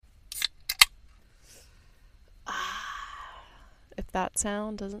if that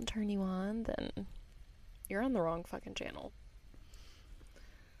sound doesn't turn you on, then you're on the wrong fucking channel.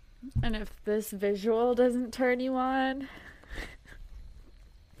 And if this visual doesn't turn you on,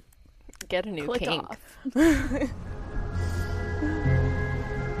 get a new click kink. Off.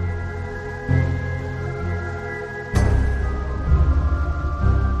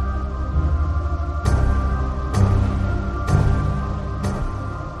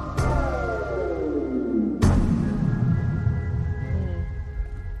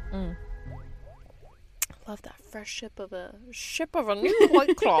 Love that fresh sip of a new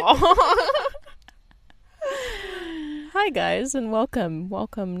White Claw. Hi guys, and welcome,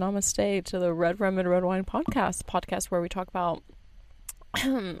 namaste to the Red Rum and Red Wine podcast where we talk about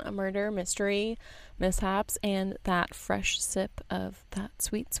murder, mystery, mishaps, and that fresh sip of that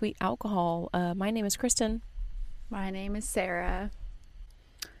sweet, sweet alcohol. My name is Kristen. My name is Sarah.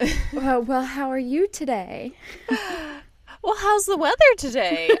 Well, how are you today? Well, how's the weather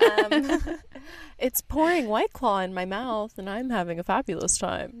today? It's pouring White Claw in my mouth, and I'm having a fabulous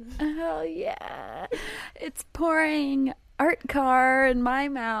time. Oh, yeah. It's pouring Art Car in my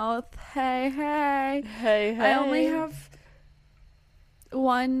mouth. Hey, hey. Hey, hey. I only have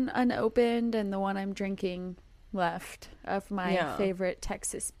one unopened and the one I'm drinking left of my favorite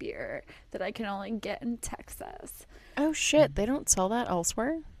Texas beer that I can only get in Texas. Oh, shit. They don't sell that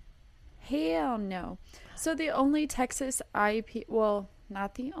elsewhere? Hell no. So the only Texas IP, well,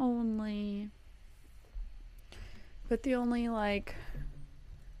 not the only, but the only, like,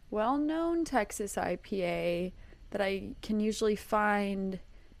 well-known Texas IPA that I can usually find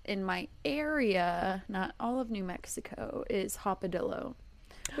in my area, not all of New Mexico, is Hopadillo,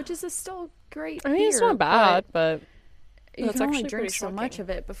 which is a still great beer. It's not bad, but you can only drink so much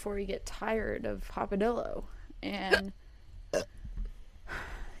of it before you get tired of Hopadillo. And,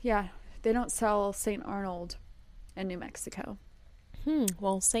 yeah, they don't sell St. Arnold in New Mexico.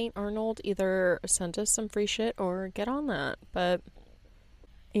 Well, St. Arnold either sent us some free shit or get on that. But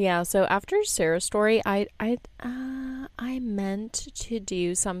yeah, so after Sarah's story, I meant to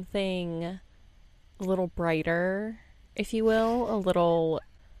do something a little brighter, if you will, a little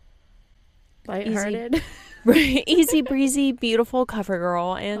lighthearted, easy breezy, beautiful cover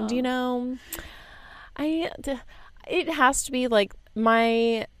girl, and you know, it has to be like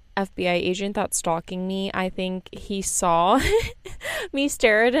my FBI agent that's stalking me. I think he saw me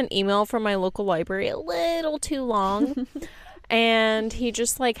stare at an email from my local library a little too long and he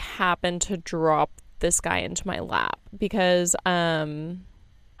just like happened to drop this guy into my lap because I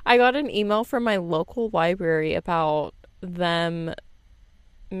got an email from my local library about them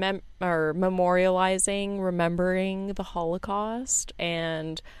remembering the Holocaust,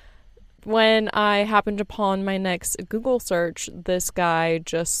 and when I happened upon my next Google search, this guy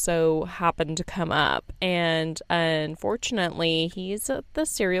just so happened to come up. And unfortunately, he's the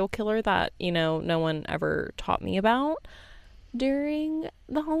serial killer that, you know, no one ever taught me about during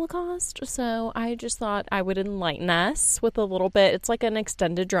the Holocaust. So I just thought I would enlighten us with a little bit. It's like an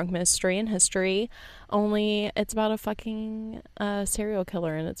extended drunk mystery in history, only it's about a fucking serial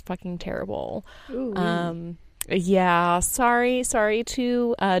killer, and it's fucking terrible. Ooh. Yeah, sorry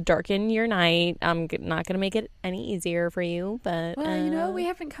to darken your night. I'm not going to make it any easier for you, but... Well, you know, we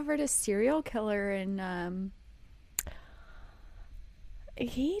haven't covered a serial killer in,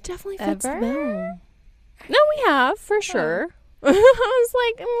 He definitely fits ever? the bill. No, we have, for sure. I was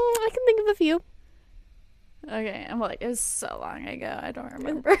like, I can think of a few. Okay, I'm like, it was so long ago, I don't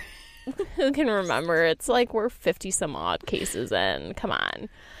remember. Who can remember? It's like we're 50 some odd cases in. Come on.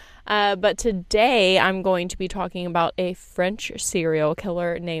 But today I'm going to be talking about a French serial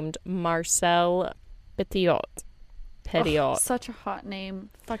killer named Marcel Petiot. Oh, such a hot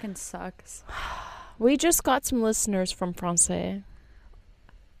name. Fucking sucks. We just got some listeners from France.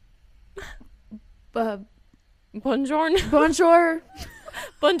 Buongiorno. Bonjour.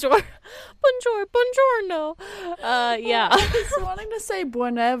 Buongiorno. Yeah. I was wanting to say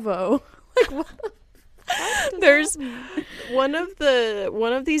buonevo. Like, what the There's one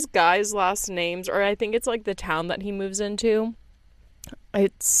of these guys' last names, or I think it's like the town that he moves into.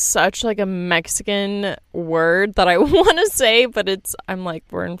 It's such like a Mexican word that I want to say, but I'm like,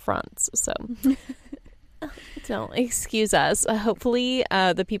 we're in France, so don't excuse us. Hopefully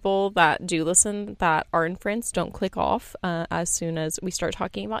the people that do listen that are in France don't click off as soon as we start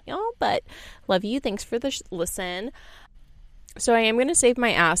talking about y'all, but love you. Thanks for the listen. So I am going to save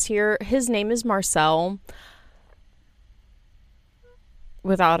my ass here. His name is Marcel.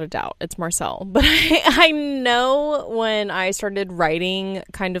 Without a doubt, it's Marcel. But I know when I started writing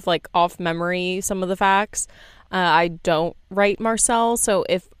kind of like off memory some of the facts, I don't write Marcel. So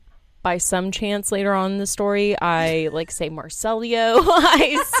if by some chance later on in the story, I like say Marcelio.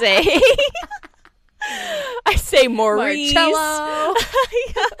 I say Maurice. Marcello.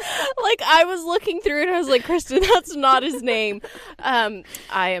 Yeah. Like, I was looking through it and I was like, Kristen, that's not his name. I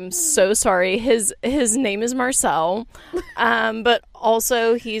am so sorry. His name is Marcel. But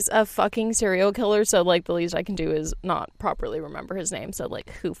also he's a fucking serial killer, so like the least I can do is not properly remember his name. So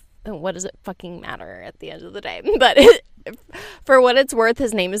like what does it fucking matter at the end of the day? But for what it's worth,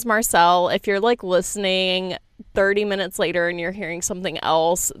 his name is Marcel. If you're like listening 30 minutes later and you're hearing something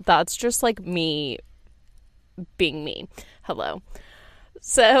else, that's just like me being me. Hello.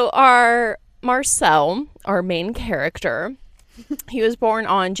 So our Marcel, our main character, he was born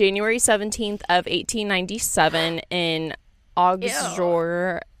on January 17th of 1897 in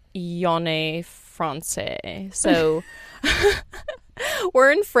Auxerre, Yonne, France. So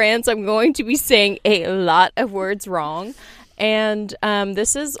we're in France. I'm going to be saying a lot of words wrong. And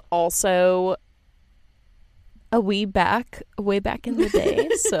this is also way back in the day.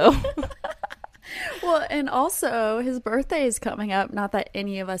 So Well, and also his birthday is coming up. Not that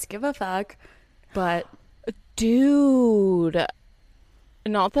any of us give a fuck, but dude,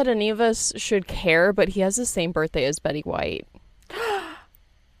 not that any of us should care, but he has the same birthday as Betty White.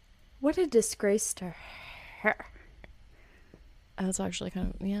 what a disgrace to her. That's actually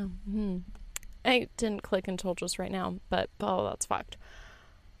kind of, yeah. I didn't click until just right now, but that's fucked.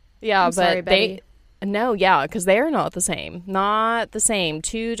 Yeah, I'm sorry, Betty. No, yeah, because they are not the same. Not the same.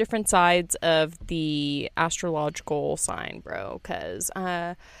 Two different sides of the astrological sign, bro. Because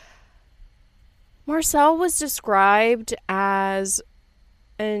Marcel was described as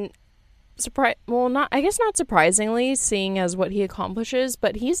an not surprisingly, seeing as what he accomplishes,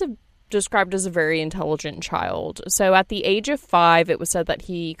 but he's described as a very intelligent child. So at the age of 5, it was said that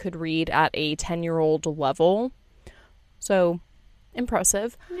he could read at a 10-year-old level. So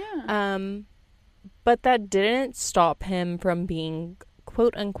impressive. Yeah. But that didn't stop him from being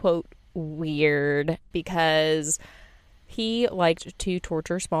quote unquote weird, because he liked to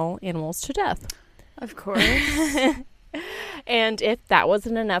torture small animals to death. Of course. And if that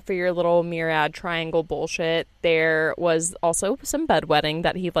wasn't enough for your little myriad triangle bullshit, there was also some bedwetting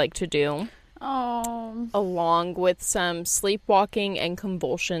that he liked to do. Oh. Along with some sleepwalking and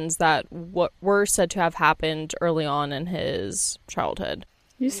convulsions that were said to have happened early on in his childhood.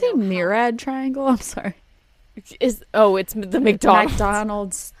 You say myriad triangle? I'm sorry. It's the McDonald's.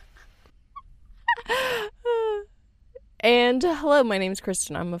 McDonald's. And hello, my name's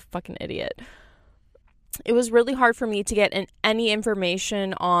Kristen. I'm a fucking idiot. It was really hard for me to get any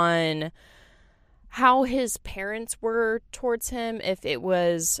information on how his parents were towards him, if it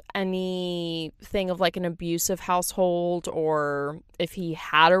was anything of like an abusive household or if he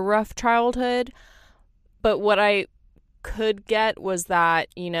had a rough childhood. But what I could get was that,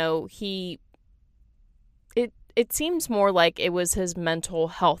 it seems more like it was his mental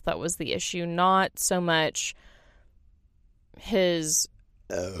health that was the issue, not so much his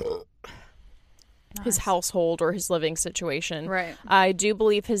household or his living situation. Right. I do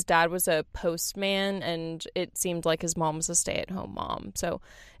believe his dad was a postman, and it seemed like his mom was a stay-at-home mom. So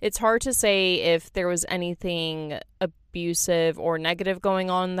it's hard to say if there was anything abusive or negative going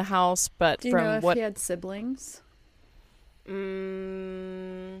on in the house. But do you know if he had siblings? I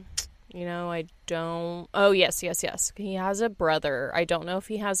don't. Oh, yes. He has a brother. I don't know if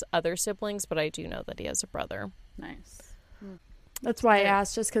he has other siblings, but I do know that he has a brother. Nice. That's why I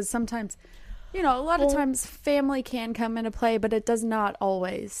asked, just because sometimes, a lot of times family can come into play, but it does not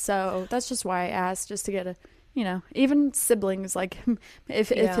always. So that's just why I asked, just to get a, even siblings, like if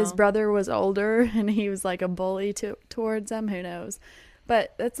his brother was older and he was like a bully towards them, who knows?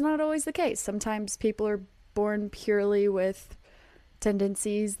 But that's not always the case. Sometimes people are born purely with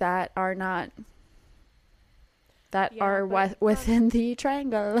tendencies that are not within the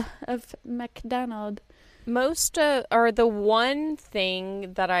triangle of McDonald. Most or the one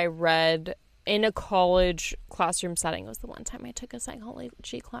thing that I read in a college classroom setting, was the one time I took a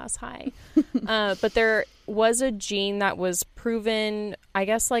psychology class high. But there was a gene that was proven, I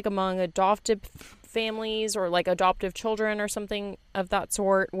guess, like among adoptive families or like adoptive children or something of that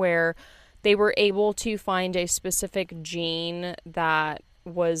sort, where they were able to find a specific gene that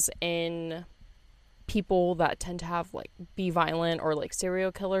was in people that tend to have be violent or like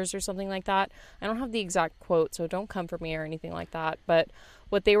serial killers or something like that. I don't have the exact quote, so don't come for me or anything like that. But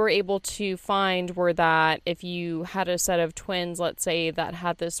what they were able to find were that if you had a set of twins, let's say, that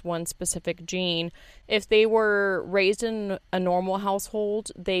had this one specific gene, if they were raised in a normal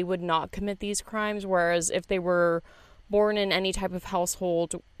household, they would not commit these crimes. Whereas if they were born in any type of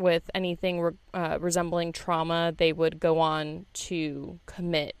household with anything resembling trauma, they would go on to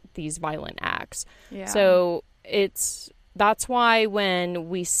commit these violent acts. Yeah. So that's why when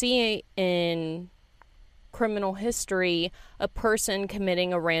we see in criminal history a person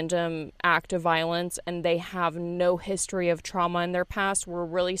committing a random act of violence and they have no history of trauma in their past, we're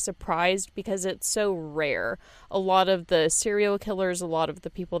really surprised because it's so rare. A lot of the serial killers, a lot of the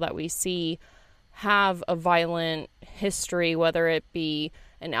people that we see have a violent history, whether it be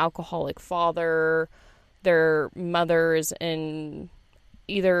an alcoholic father, their mothers in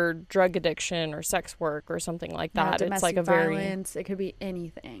either drug addiction or sex work or something like that. It's like a violence. Very, it could be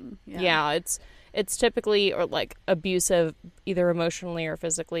anything. Yeah, it's typically or like abusive, either emotionally or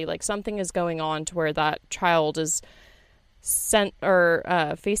physically. Like something is going on to where that child is sent or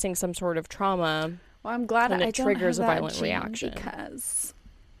facing some sort of trauma. Well, I'm glad and I it don't triggers have a that violent gene reaction. Because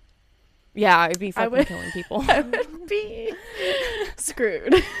yeah, I'd be fucking killing people. I would be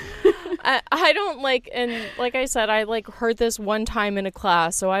screwed. I don't and like I said, I heard this one time in a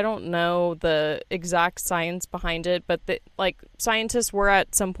class, so I don't know the exact science behind it, but scientists were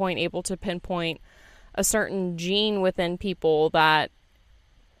at some point able to pinpoint a certain gene within people that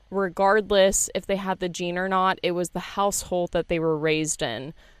regardless if they had the gene or not, it was the household that they were raised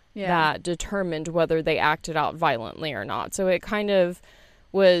in that determined whether they acted out violently or not. So it kind of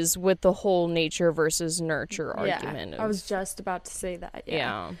was with the whole nature versus nurture argument. I was just about to say that.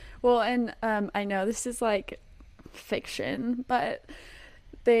 Yeah. Well, and I know this is fiction, but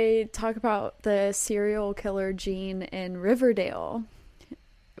they talk about the serial killer gene in Riverdale.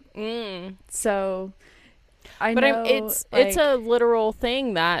 So I know it's a literal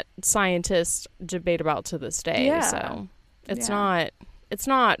thing that scientists debate about to this day. Yeah. So it's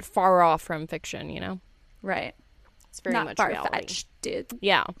not far off from fiction, you know? Right. It's very not much far-fetched, reality. dude.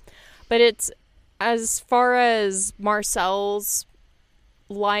 Yeah. But it's, as far as Marcel's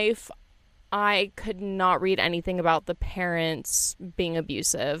life, I could not read anything about the parents being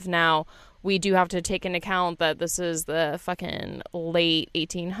abusive. Now, we do have to take into account that this is the fucking late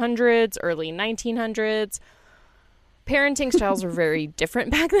 1800s, early 1900s. Parenting styles were very different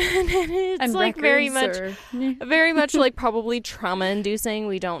back then, and it's and very much probably trauma inducing.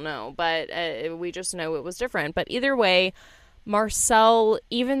 We don't know, but we just know it was different. But either way, Marcel,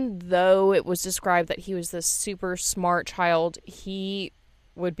 even though it was described that he was this super smart child, he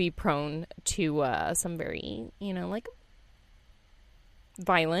would be prone to some very,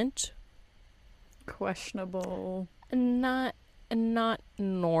 violent, questionable, not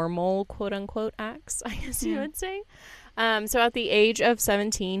normal, quote unquote, acts, I guess you would say. So at the age of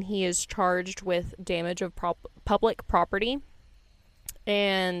 17, he is charged with damage of public property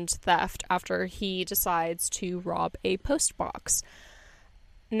and theft after he decides to rob a post box.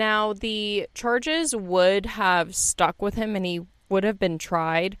 Now, the charges would have stuck with him and he would have been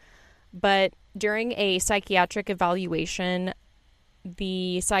tried, but during a psychiatric evaluation,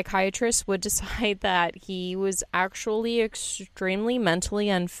 the psychiatrist would decide that he was actually extremely mentally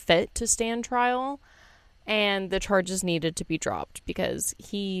unfit to stand trial, and the charges needed to be dropped because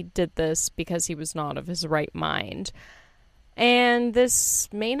he did this because he was not of his right mind. And this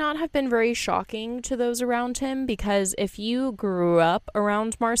may not have been very shocking to those around him, because if you grew up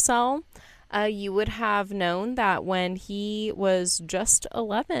around Marcel, you would have known that when he was just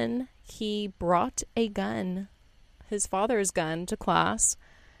 11, he brought a gun, his father's gun, to class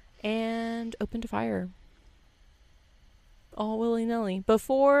and opened fire. All willy-nilly.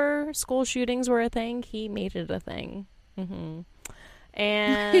 Before school shootings were a thing, he made it a thing.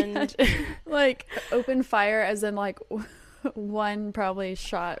 And open fire as in one probably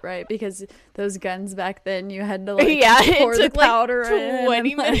shot, right? Because those guns back then, you had to pour the powder in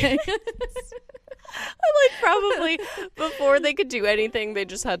 20 minutes. Probably before they could do anything, they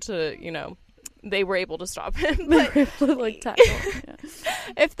just had to, they were able to stop him. But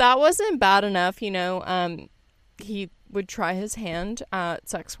if that wasn't bad enough, he would try his hand at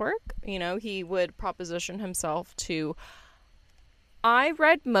sex work. He would proposition himself to, I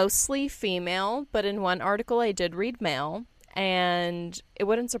read mostly female, but in one article I did read male, and it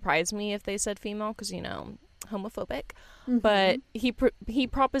wouldn't surprise me if they said female because, homophobic. But he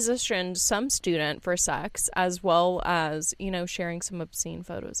propositioned some student for sex, as well as, sharing some obscene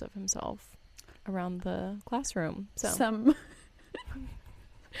photos of himself around the classroom. So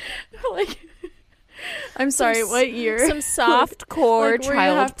I'm sorry, what year? Some soft core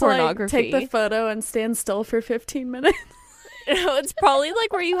child pornography. Take the photo and stand still for 15 minutes. It's probably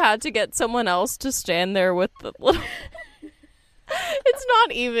where you had to get someone else to stand there with the little. It's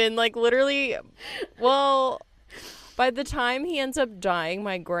not even literally. Well, By the time he ends up dying,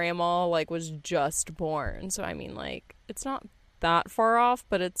 my grandma, like, was just born. So, I mean, like, it's not that far off,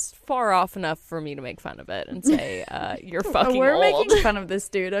 but it's far off enough for me to make fun of it and say, you're fucking We're old. making fun of this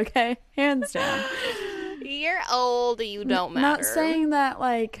dude, okay? Hands down. You're old, you don't matter. Not saying that,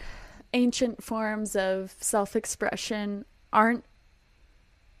 like, ancient forms of self-expression aren't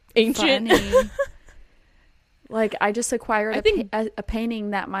ancient. funny. Like, I just acquired a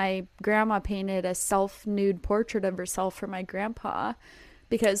painting that my grandma painted, a self-nude portrait of herself for my grandpa,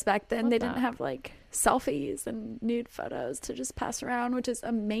 because back then they didn't have, like, selfies and nude photos to just pass around, which is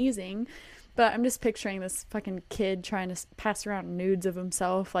amazing. But I'm just picturing this fucking kid trying to pass around nudes of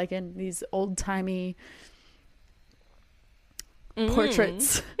himself, like, in these old-timey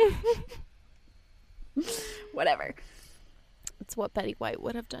portraits. Whatever. It's what Betty White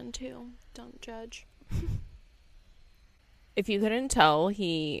would have done, too. Don't judge. If you couldn't tell,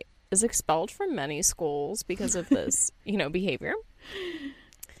 he is expelled from many schools because of this, behavior.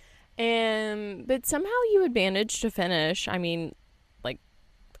 But somehow he would manage to finish. I mean, like,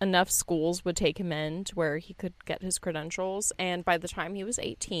 enough schools would take him in to where he could get his credentials. And by the time he was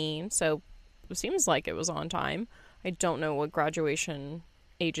 18, so it seems like it was on time. I don't know what graduation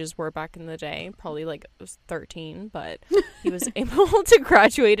ages were back in the day. Probably like it was 13, but he was able to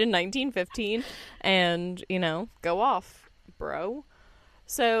graduate in 1915 and, go off. Bro.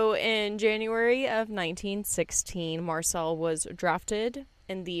 So in January of 1916, Marcel was drafted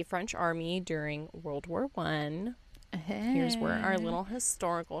in the French army during World War I. Here's where our little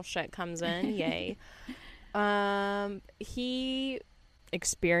historical shit comes in. Yay. He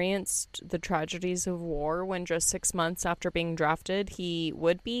experienced the tragedies of war when just 6 months after being drafted, he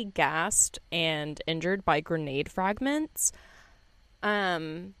would be gassed and injured by grenade fragments.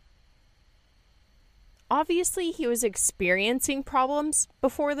 Obviously, he was experiencing problems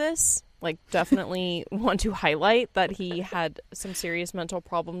before this. Like, definitely want to highlight that he had some serious mental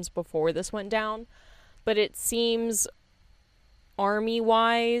problems before this went down. But it seems,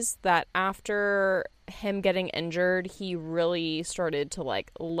 army-wise, that after him getting injured, he really started to,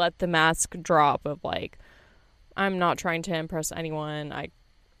 like, let the mask drop of, like, I'm not trying to impress anyone. Like,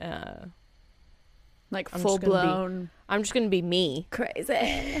 full-blown. I'm just going to be me.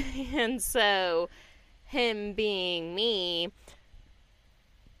 Crazy. And so, him being me,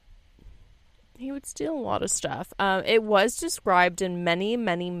 he would steal a lot of stuff. It was described in many,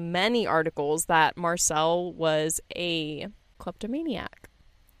 many, many articles that Marcel was a kleptomaniac.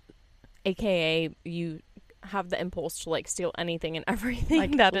 AKA, you have the impulse to, like, steal anything and everything,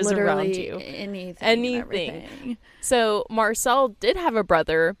 like, that is around you. Anything. So Marcel did have a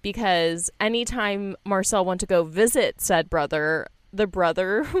brother, because anytime Marcel went to go visit said brother, the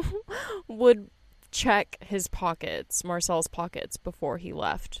brother would check his pockets, Marcel's pockets, before he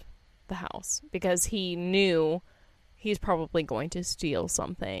left the house, because he knew he's probably going to steal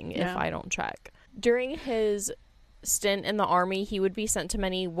something if I don't check. During his stint in the army, he would be sent to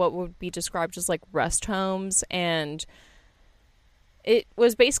many what would be described as, like, rest homes, and it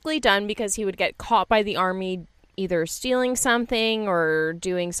was basically done because he would get caught by the army either stealing something or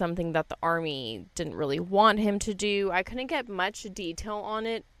doing something that the army didn't really want him to do. I couldn't get much detail on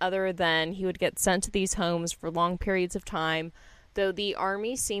it other than he would get sent to these homes for long periods of time, though the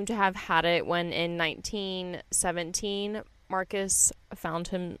army seemed to have had it when in 1917 Marcel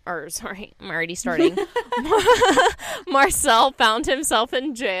found himself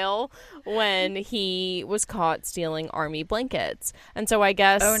in jail when he was caught stealing army blankets. And so I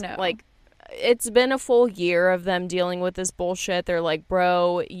guess, like, it's been a full year of them dealing with this bullshit. They're like,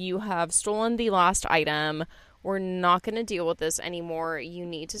 bro, you have stolen the last item. We're not going to deal with this anymore. You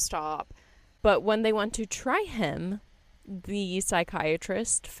need to stop. But when they went to try him, the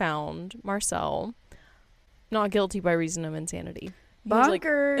psychiatrist found Marcel not guilty by reason of insanity.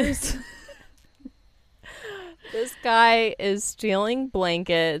 Bonkers. This guy is stealing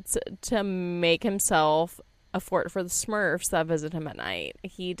blankets to make himself a fort for the Smurfs that visit him at night.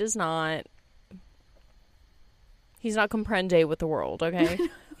 He's not comprende with the world, okay?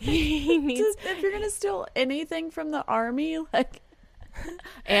 He needs... If you're going to steal anything from the army, like...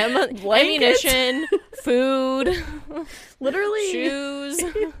 ammunition, food, literally shoes,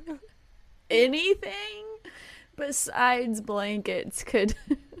 anything besides blankets could...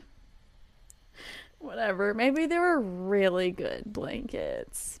 Whatever. Maybe they were really good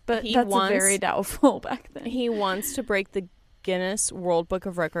blankets, but that's very doubtful back then. He wants to break the Guinness World Book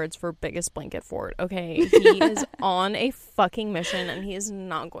of Records for biggest blanket fort. Okay, he is on a fucking mission, and he is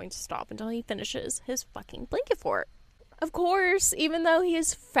not going to stop until he finishes his fucking blanket fort. Of course, even though he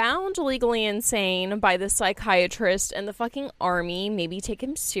is found legally insane by the psychiatrist and the fucking army, maybe take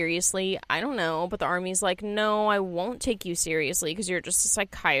him seriously. I don't know. But the army's like, no, I won't take you seriously because you're just a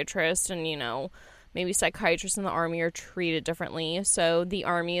psychiatrist. And, maybe psychiatrists in the army are treated differently. So the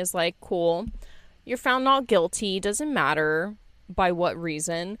army is like, cool. You're found not guilty. Doesn't matter by what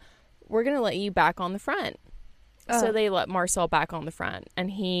reason. We're going to let you back on the front. So they let Marcel back on the front. And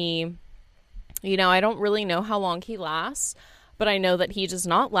he... I don't really know how long he lasts, but I know that he does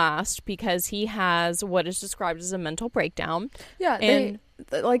not last because he has what is described as a mental breakdown. Yeah, and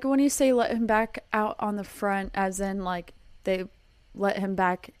like when you say let him back out on the front, as in like they let him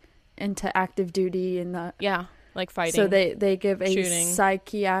back into active duty and the like fighting. So they give a shooting.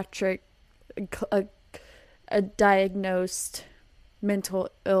 Psychiatric, a diagnosed mental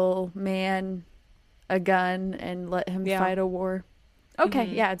ill man a gun and let him fight a war.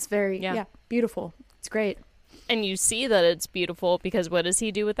 Okay, it's very beautiful. It's great. And you see that it's beautiful because what does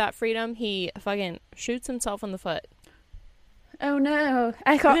he do with that freedom? He fucking shoots himself in the foot. Oh no,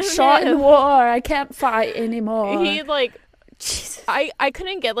 I got shot in war. I can't fight anymore. He Jesus. I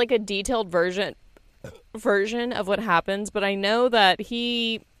couldn't get like a detailed version of what happens, but I know that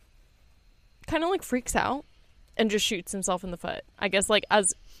he kind of like freaks out and just shoots himself in the foot. I guess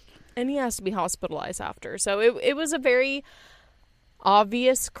and he has to be hospitalized after. So it was a very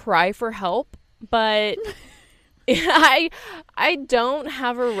obvious cry for help, but I don't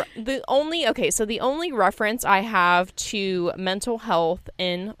have the only reference I have to mental health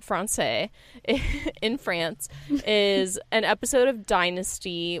in Francais in France is an episode of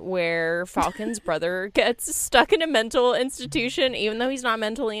Dynasty where Falcon's brother gets stuck in a mental institution even though he's not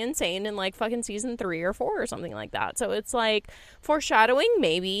mentally insane in like fucking season 3 or 4 or something like that. So it's like foreshadowing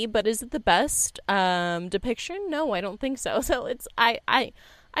maybe, but is it the best depiction? No, I don't think so. So it's I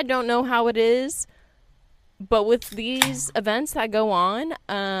don't know how it is. But with these events that go on,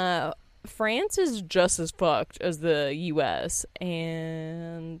 France is just as fucked as the U.S.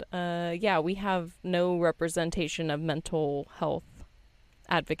 And, we have no representation of mental health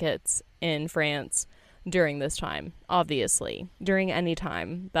advocates in France during this time, obviously. During any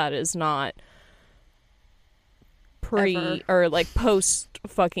time that is not or, like,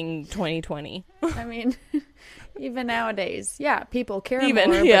 post-fucking 2020. I mean, even nowadays, people care more,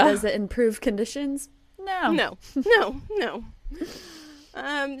 but does it improve conditions? No.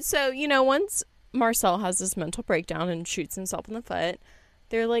 So, once Marcel has this mental breakdown and shoots himself in the foot,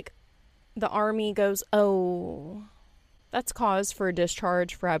 they're like, the army goes, oh, that's cause for a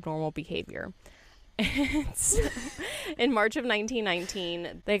discharge for abnormal behavior. And so, in March of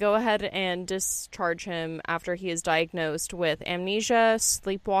 1919, they go ahead and discharge him after he is diagnosed with amnesia,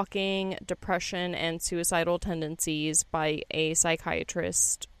 sleepwalking, depression, and suicidal tendencies by a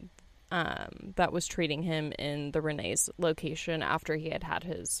psychiatrist that was treating him in the René's location after he had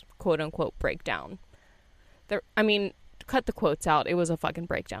his quote-unquote breakdown. Cut the quotes out. It was a fucking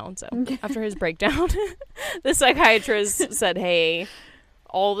breakdown. So after his breakdown, the psychiatrist said, hey,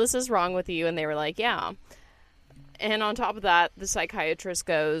 all this is wrong with you. And they were like, yeah. And on top of that, the psychiatrist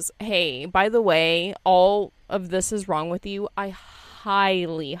goes, hey, by the way, all of this is wrong with you. I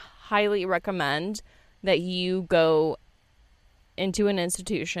highly, highly recommend that you go into an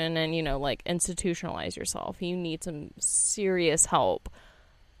institution and, institutionalize yourself. You need some serious help.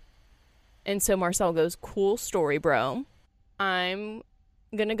 And so Marcel goes, cool story, bro. I'm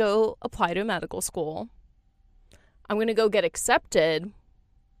going to go apply to medical school. I'm going to go get accepted.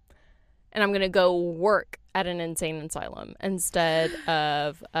 And I'm going to go work at an insane asylum instead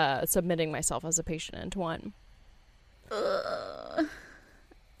of submitting myself as a patient into one. And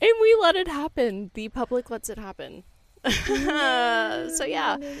we let it happen. The public lets it happen. So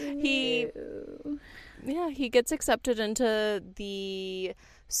he gets accepted into the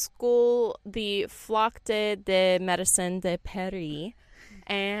school, the Faculté de Médecine de Paris,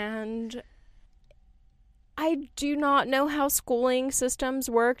 and I do not know how schooling systems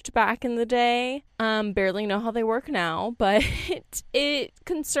worked back in the day. Barely know how they work now, but it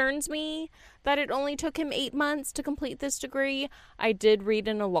concerns me that it only took him 8 months to complete this degree. I did read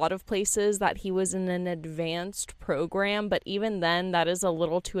in a lot of places that he was in an advanced program, but even then, that is a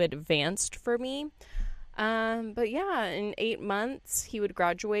little too advanced for me. But yeah, in 8 months, he would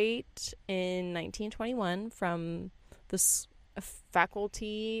graduate in 1921 from the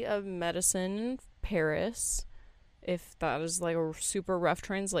Faculty of Medicine in Paris, if that is like a super rough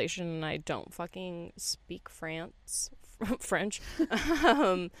translation, and I don't fucking speak French.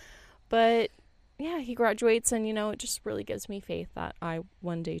 But yeah, he graduates, and it just really gives me faith that I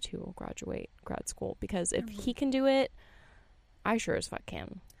one day too will graduate grad school, because if he can do it, I sure as fuck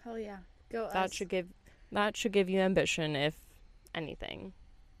can. Hell yeah. Go that us. should give That should give you ambition, if anything.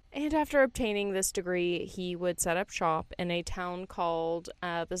 And after obtaining this degree, he would set up shop in a town called,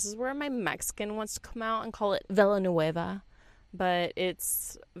 this is where my Mexican wants to come out and call it Villanueva, but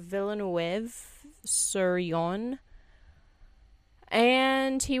it's Villeneuve-sur-Yonne.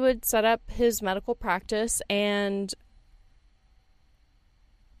 And he would set up his medical practice and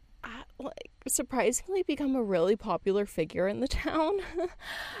surprisingly become a really popular figure in the town.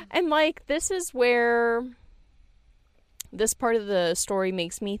 And like, this is where this part of the story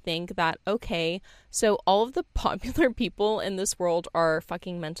makes me think that, okay, so all of the popular people in this world are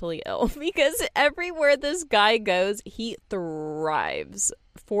fucking mentally ill, because everywhere this guy goes, he thrives.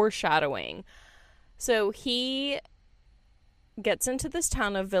 Foreshadowing. So he gets into this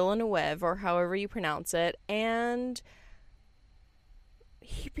town of Villeneuve, or however you pronounce it, and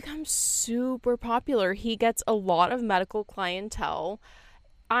he becomes super popular. He gets a lot of medical clientele.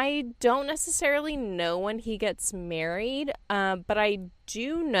 I don't necessarily know when he gets married, but I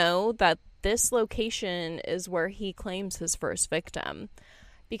do know that this location is where he claims his first victim.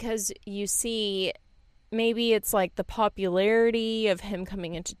 Because you see, maybe it's like the popularity of him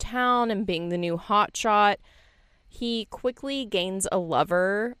coming into town and being the new hotshot. He quickly gains a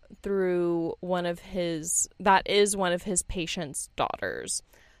lover through one of his patient's daughters.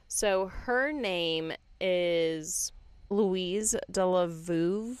 So her name is Louise de la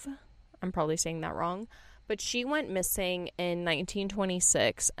Veuve. I'm probably saying that wrong. But she went missing in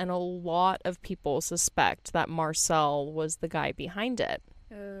 1926, and a lot of people suspect that Marcel was the guy behind it.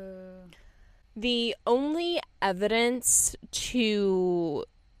 The only evidence to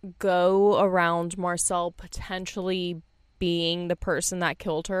go around Marcel potentially being the person that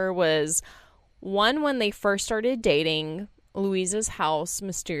killed her was, one, when they first started dating, Louise's house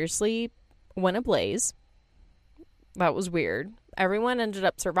mysteriously went ablaze. That was weird. Everyone ended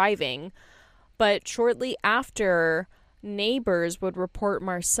up surviving, but shortly after, neighbors would report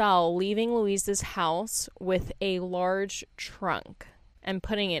Marcel leaving Louise's house with a large trunk and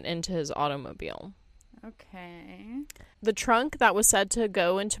putting it into his automobile. Okay. The trunk that was said to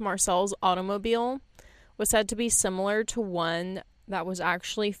go into Marcel's automobile was said to be similar to one that was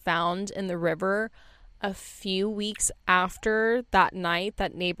actually found in the river a few weeks after that night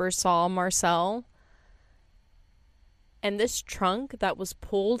that neighbors saw Marcel. And this trunk that was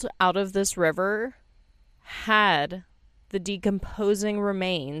pulled out of this river had the decomposing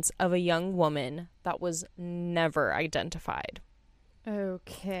remains of a young woman that was never identified.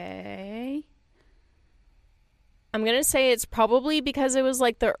 Okay. I'm going to say it's probably because it was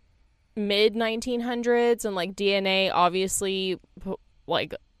like the mid 1900s and like DNA obviously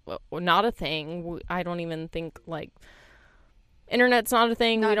like not a thing. I don't even think like internet's not a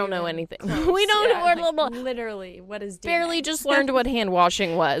thing. Not we don't know even anything. close. We don't Yeah, know. like, literally, what is DNA? Barely just learned what hand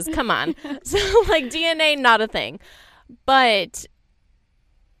washing was. Come on. So like DNA, not a thing. But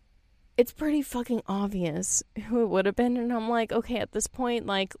it's pretty fucking obvious who it would have been. And I'm like, okay, at this point,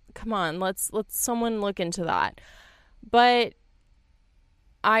 like, come on, let's someone look into that. But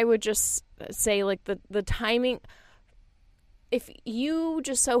I would just say, like, the timing, if you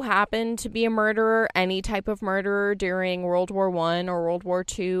just so happen to be a murderer, any type of murderer during World War I or World War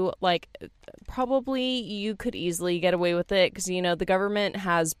II, like, probably you could easily get away with it because, you know, the government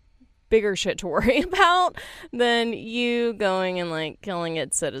has bigger shit to worry about than you going and, like, killing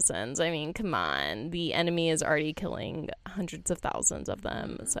its citizens. I mean, come on. The enemy is already killing hundreds of thousands of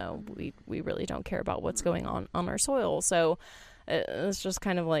them, so we really don't care about what's going on our soil. So it's just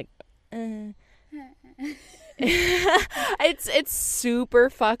kind of like, it's super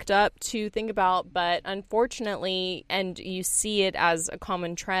fucked up to think about, but unfortunately, and you see it as a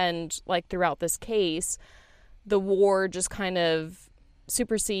common trend, like, throughout this case, the war just kind of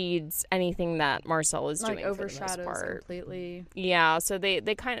supersedes anything that Marcel is doing, like, overshadows for the most part. Completely. Yeah, so they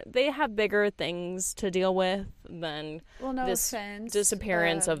have bigger things to deal with than this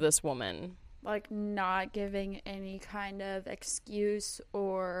disappearance of this woman. Like, not giving any kind of excuse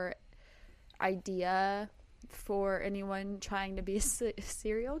or idea for anyone trying to be a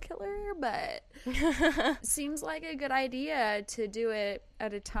serial killer, but seems like a good idea to do it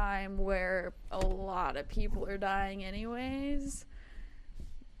at a time where a lot of people are dying anyways.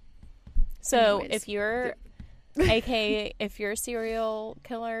 So if you're aka if you're a serial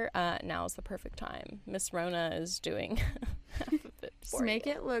killer, now is the perfect time. Miss Rona is doing half of it for Just make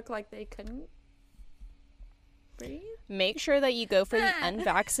you. it look like they couldn't breathe. Make sure that you go for the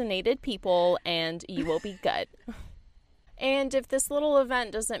unvaccinated people and you will be good. And if this little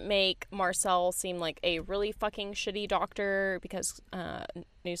event doesn't make Marcel seem like a really fucking shitty doctor, because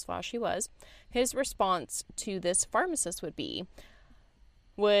newsflash, he was, his response to this pharmacist would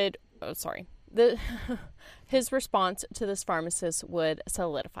the his response to this pharmacist would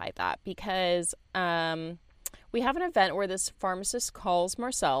solidify that, because we have an event where this pharmacist calls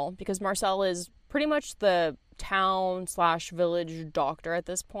Marcel, because Marcel is pretty much the town/village doctor at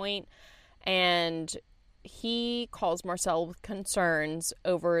this point, and he calls Marcel with concerns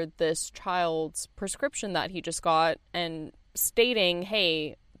over this child's prescription that he just got, and stating,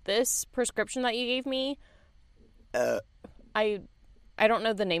 hey, this prescription that you gave me, I don't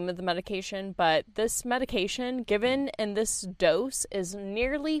know the name of the medication, but this medication given in this dose is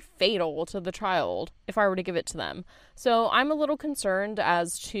nearly fatal to the child if I were to give it to them. So I'm a little concerned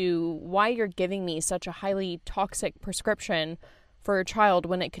as to why you're giving me such a highly toxic prescription for a child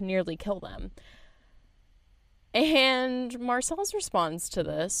when it can nearly kill them. And Marcel's response to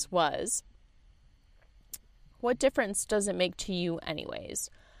this was, what difference does it make to you anyways?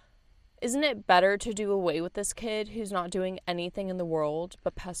 Isn't it better to do away with this kid who's not doing anything in the world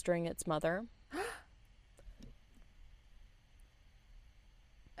but pestering its mother?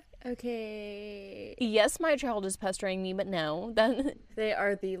 Okay. Yes, my child is pestering me, but no. Then They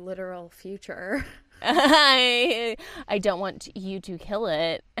are the literal future. I don't want you to kill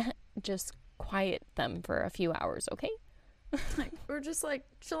it. Just quiet them for a few hours, okay? We're just like,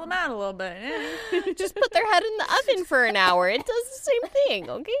 chill them out a little bit. Just put their head in the oven for an hour. It does the same thing,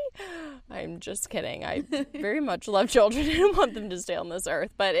 okay? I'm just kidding. I very much love children and want them to stay on this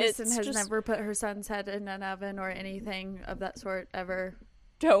earth, but Kristen has never put her son's head in an oven or anything of that sort ever.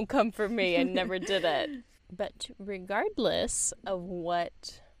 Don't come for me. I never did it. But regardless of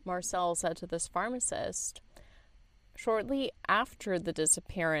what Marcel said to this pharmacist, shortly after the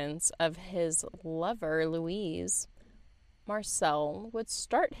disappearance of his lover, Louise, Marcel would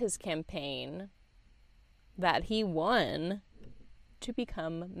start his campaign that he won to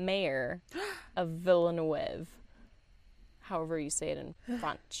become mayor of Villeneuve, however you say it in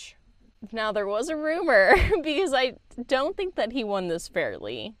French. Now, there was a rumor, because I don't think that he won this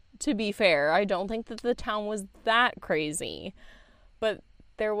fairly. To be fair, I don't think that the town was that crazy. But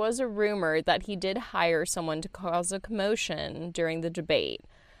there was a rumor that he did hire someone to cause a commotion during the debate.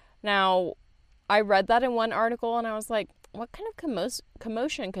 Now, I read that in one article and I was like, what kind of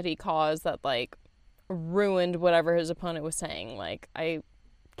commotion could he cause that, like, ruined whatever his opponent was saying? Like, I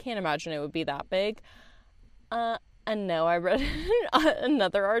can't imagine it would be that big. And no, I read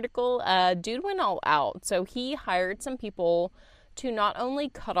another article. Dude went all out. So he hired some people to not only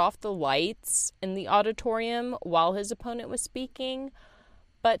cut off the lights in the auditorium while his opponent was speaking,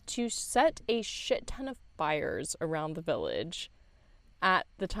 but to set a shit ton of fires around the village at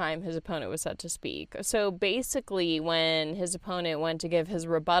the time his opponent was set to speak. So basically, when his opponent went to give his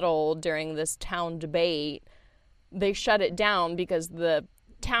rebuttal during this town debate, they shut it down because the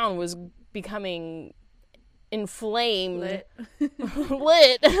town was becoming inflamed,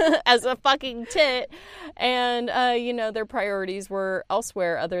 lit as a fucking tit, and their priorities were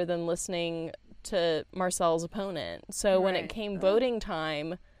elsewhere other than listening to Marcel's opponent. So when it came voting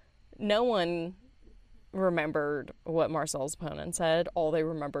time, no one remembered what Marcel's opponent said. All they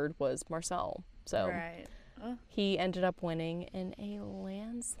remembered was Marcel. So he ended up winning in a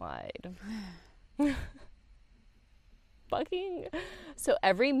landslide. Fucking. So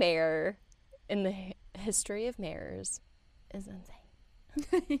every mayor in the history of mayors is insane.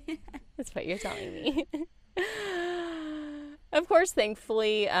 That's what you're telling me. Of course,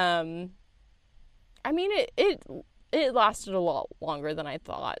 thankfully, it lasted a lot longer than I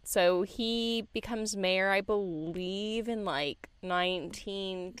thought. So he becomes mayor, I believe, in like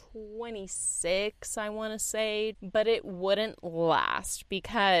 1926, I want to say. But it wouldn't last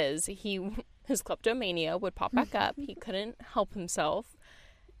because his kleptomania would pop back up. He couldn't help himself.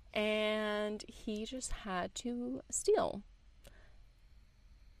 And he just had to steal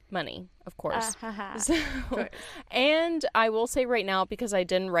money, of course. And I will say right now, because I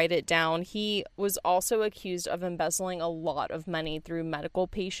didn't write it down, he was also accused of embezzling a lot of money through medical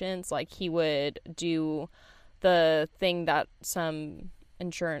patients. Like, he would do the thing that some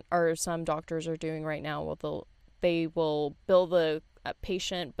insurance or some doctors are doing right now. They will bill the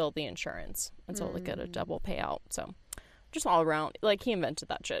patient, bill the insurance, and so they get a double payout. So just all around, like, he invented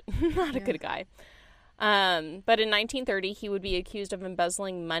that shit. Not a good guy. But in 1930, he would be accused of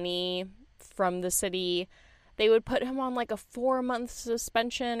embezzling money from the city. They would put him on like a 4-month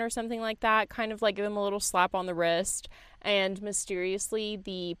suspension or something like that, kind of like give him a little slap on the wrist. And mysteriously,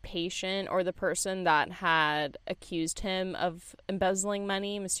 the patient or the person that had accused him of embezzling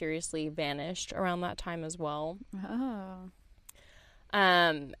money mysteriously vanished around that time as well. Oh.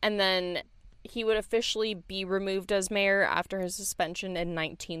 And then he would officially be removed as mayor after his suspension in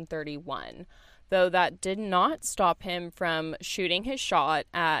 1931. though that did not stop him from shooting his shot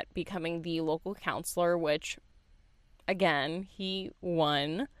at becoming the local counselor, which, again, he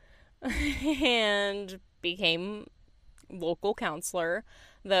won and became local counselor,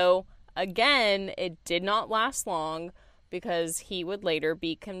 though, again, it did not last long because he would later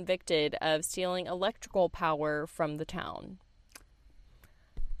be convicted of stealing electrical power from the town.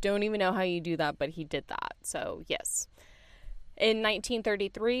 Don't even know how you do that, but he did that. So, yes. In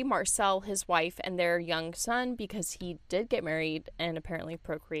 1933, Marcel, his wife, and their young son, because he did get married and apparently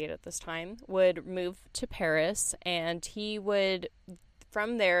procreate at this time, would move to Paris, and he would,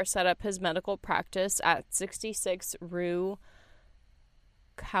 from there, set up his medical practice at 66 Rue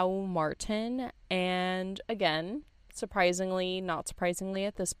Caumartin, and again, surprisingly, not surprisingly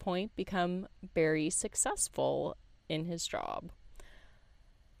at this point, become very successful in his job.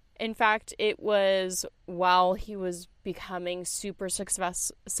 In fact, it was while he was becoming super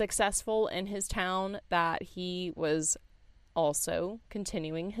successful in his town that he was also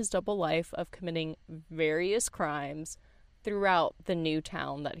continuing his double life of committing various crimes throughout the new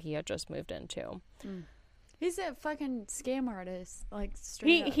town that he had just moved into. He's a fucking scam artist, like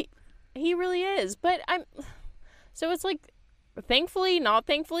straight up. He really is. But so it's like, thankfully, not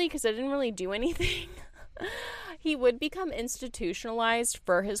thankfully, because I didn't really do anything. He would become institutionalized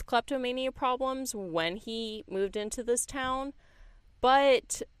for his kleptomania problems when he moved into this town.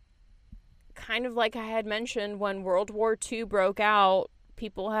 But kind of like I had mentioned, when World War II broke out,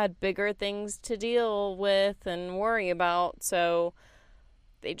 people had bigger things to deal with and worry about. So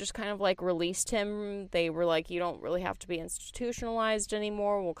they just kind of like released him. They were like, you don't really have to be institutionalized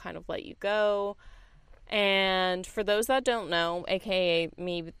anymore. We'll kind of let you go. And for those that don't know, aka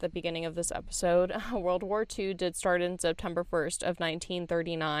me at the beginning of this episode, World War II did start in September 1st of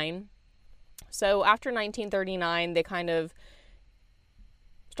 1939. So after 1939, they kind of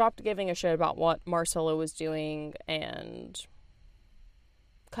stopped giving a shit about what Marcelo was doing and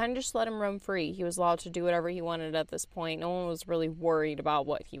kind of just let him roam free. He was allowed to do whatever he wanted at this point. No one was really worried about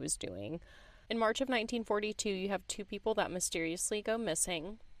what he was doing. In March of 1942, you have two people that mysteriously go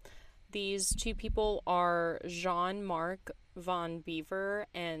missing. These two people are Jean-Marc Van Bever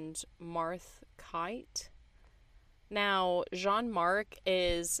and Marthe Kite. Now, Jean-Marc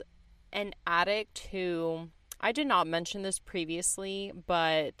is an addict who, I did not mention this previously,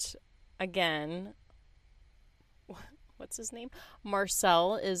 but again, what's his name?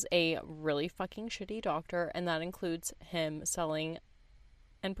 Marcel is a really fucking shitty doctor, and that includes him selling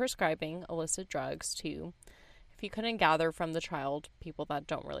and prescribing illicit drugs to, if you couldn't gather from the child, people that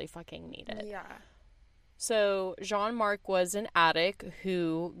don't really fucking need it. Yeah. So Jean-Marc was an addict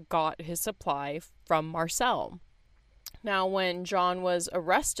who got his supply from Marcel. Now, when John was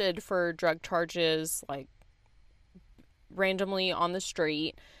arrested for drug charges, like randomly on the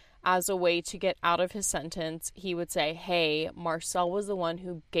street, as a way to get out of his sentence, he would say, hey, Marcel was the one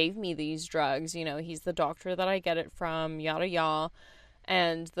who gave me these drugs. You know, he's the doctor that I get it from, yada yada.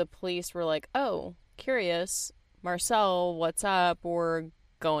 And the police were like, oh, curious. Marcel, what's up? We're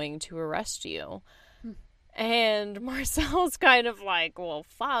going to arrest you. And Marcel's kind of like, well,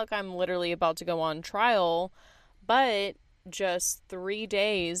 fuck, I'm literally about to go on trial. But just 3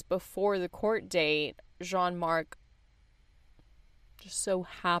 days before the court date, Jean-Marc just so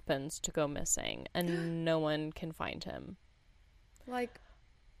happens to go missing, and no one can find him. Like,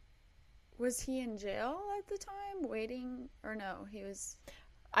 was he in jail at the time, waiting? Or no, he was...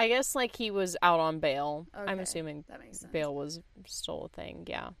 I guess, like, he was out on bail. Okay, I'm assuming that makes sense. bail was still a thing,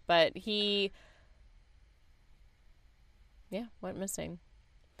 yeah. But he... yeah, went missing.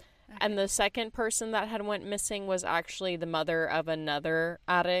 Okay. And the second person that had went missing was actually the mother of another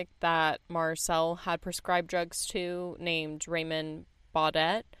addict that Marcel had prescribed drugs to, named Raymond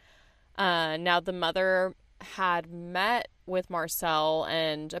Baudet. Now, the mother had met with Marcel,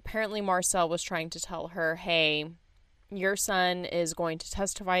 and apparently Marcel was trying to tell her, hey, your son is going to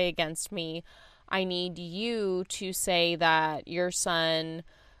testify against me. I need you to say that your son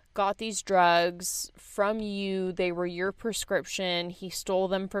got these drugs from you. They were your prescription. He stole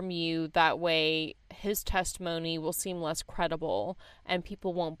them from you. That way his testimony will seem less credible and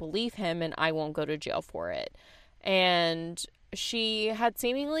people won't believe him and I won't go to jail for it. And she had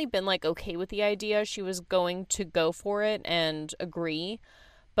seemingly been like okay with the idea. She was going to go for it and agree.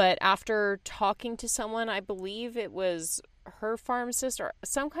 But after talking to someone, I believe it was her pharmacist or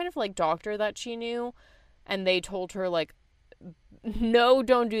some kind of like doctor that she knew, and they told her like, no,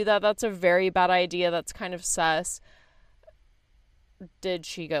 don't do that. That's a very bad idea. That's kind of sus. Did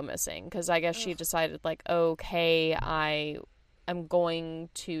she go missing? Because I guess she decided like, okay, I am going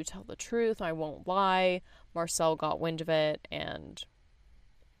to tell the truth. I won't lie. Marcel got wind of it and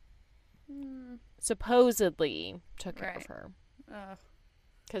supposedly took care of her.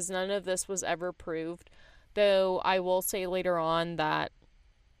 Because none of this was ever proved. Though I will say later on that,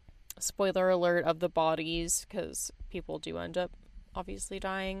 spoiler alert of the bodies, because people do end up obviously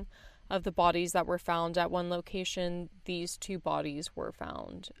dying, of the bodies that were found at one location, these 2 bodies were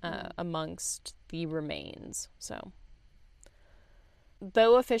found amongst the remains. So,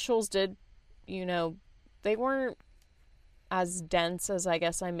 though officials did, they weren't as dense as I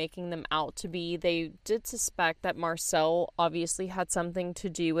guess I'm making them out to be. They did suspect that Marcel obviously had something to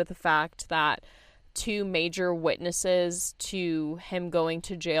do with the fact that 2 major witnesses to him going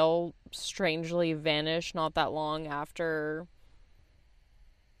to jail strangely vanished not that long after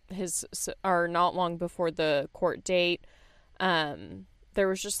not long before the court date. There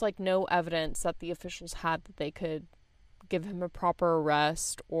was just no evidence that the officials had that they could give him a proper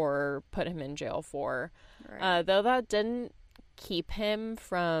arrest or put him in jail for. Right. Though that didn't keep him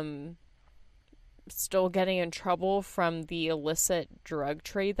from still getting in trouble from the illicit drug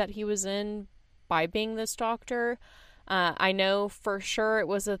trade that he was in by being this doctor. I know for sure it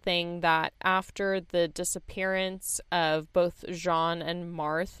was a thing that after the disappearance of both Jean and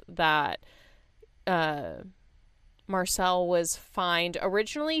Marthe, that Marcel was fined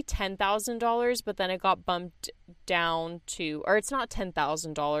originally $10,000, but then it got bumped down to, or it's not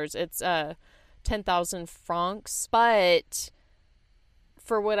 $10,000, it's 10,000 francs, but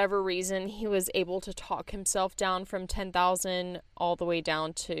for whatever reason, he was able to talk himself down from 10,000 all the way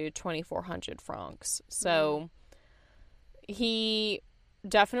down to 2,400 francs. So he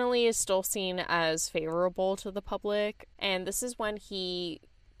definitely is still seen as favorable to the public. And this is when he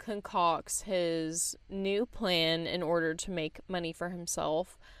concocts his new plan in order to make money for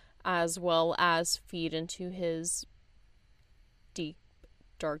himself, as well as feed into his deep,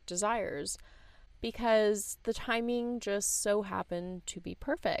 dark desires. Because the timing just so happened to be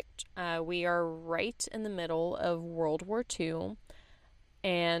perfect. We are right in the middle of World War II,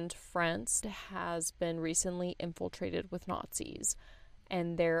 and France has been recently infiltrated with Nazis.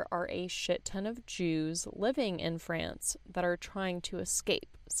 And there are a shit ton of Jews living in France that are trying to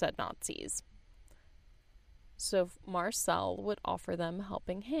escape said Nazis. So Marcel would offer them a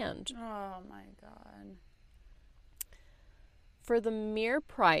helping hand. Oh my God. For the mere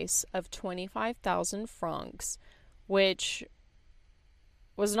price of 25,000 francs, which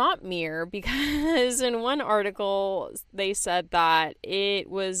was not mere, because in one article they said that it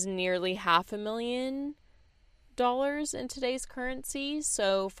was nearly $500,000 in today's currency.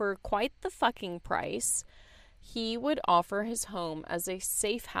 So for quite the fucking price, he would offer his home as a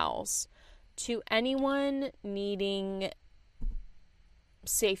safe house to anyone needing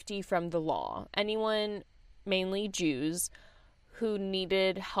safety from the law. Anyone, mainly Jews, who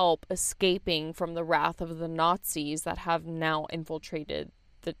needed help escaping from the wrath of the Nazis that have now infiltrated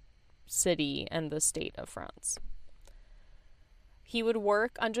the city and the state of France. He would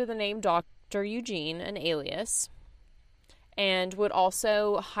work under the name Dr. Eugene, an alias, and would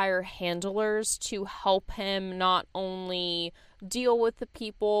also hire handlers to help him not only deal with the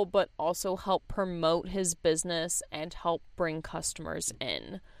people, but also help promote his business and help bring customers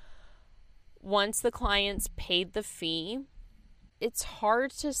in. Once the clients paid the fee, it's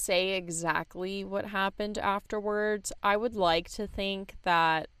hard to say exactly what happened afterwards. I would like to think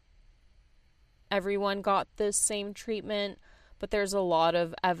that everyone got this same treatment, but there's a lot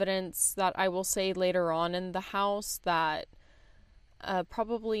of evidence that I will say later on in the house that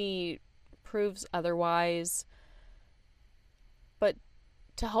probably proves otherwise. But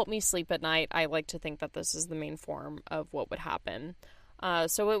to help me sleep at night, I like to think that this is the main form of what would happen.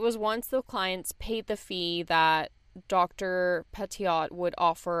 So it was once the clients paid the fee that Dr. Petiot would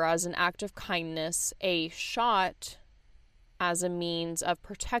offer as an act of kindness a shot as a means of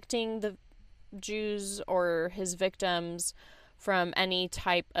protecting the Jews or his victims from any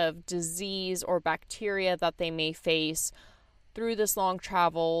type of disease or bacteria that they may face through this long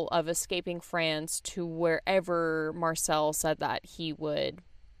travel of escaping France to wherever Marcel said that he would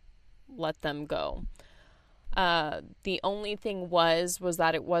let them go. The only thing was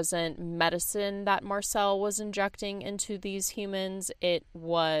that it wasn't medicine that Marcel was injecting into these humans. It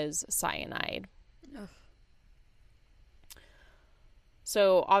was cyanide. Ugh.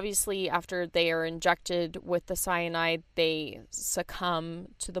 So obviously after they are injected with the cyanide, they succumb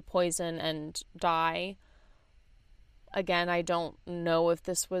to the poison and die. Again, I don't know if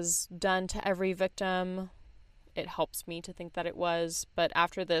this was done to every victim. It helps me to think that it was. But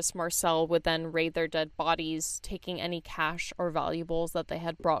after this, Marcel would then raid their dead bodies, taking any cash or valuables that they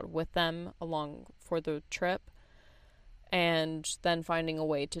had brought with them along for the trip, and then finding a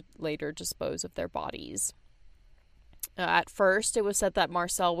way to later dispose of their bodies. At first, it was said that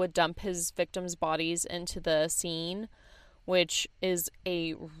Marcel would dump his victims' bodies into the Seine, which is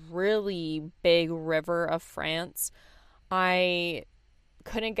a really big river of France. I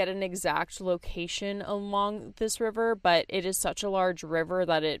couldn't get an exact location along this river, but it is such a large river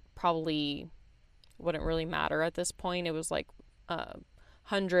that it probably wouldn't really matter at this point. It was like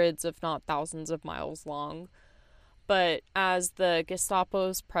hundreds, if not thousands of miles long. But as the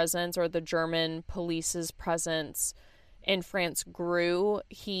Gestapo's presence, or the German police's presence in France grew,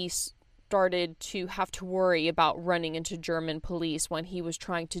 he started to have to worry about running into German police when he was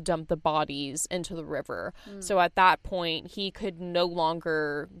trying to dump the bodies into the river. So at that point, he could no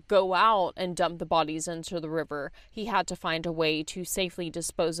longer go out and dump the bodies into the river. He had to find a way to safely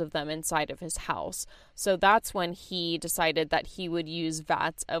dispose of them inside of his house. So that's when he decided that he would use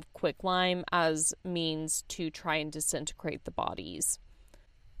vats of quicklime as means to try and disintegrate the bodies.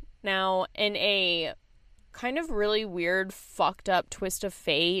 Now, in a kind of really weird, fucked up twist of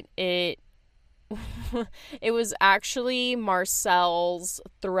fate, it was actually Marcel's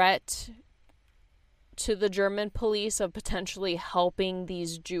threat to the German police of potentially helping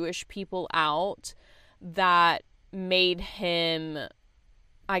these Jewish people out that made him,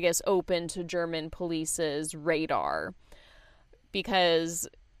 I guess, open to German police's radar, because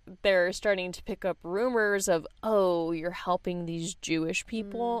they're starting to pick up rumors of, oh, you're helping these Jewish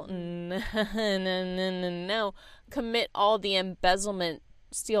people? No. Commit all the embezzlement,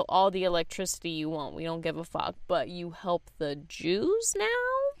 steal all the electricity you want. We don't give a fuck. But you help the Jews now?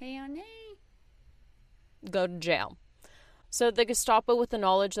 Hey, nay. Go to jail. So the Gestapo, with the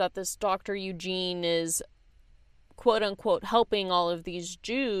knowledge that this Dr. Eugene is, quote-unquote, helping all of these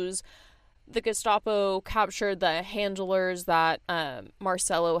Jews, the Gestapo captured the handlers that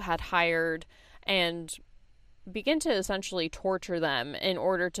Marcello had hired and began to essentially torture them in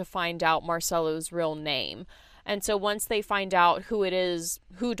order to find out Marcello's real name. And so once they find out who it is,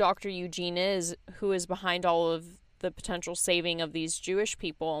 who Dr. Eugene is, who is behind all of the potential saving of these Jewish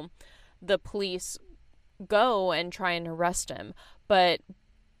people, the police go and try and arrest him. But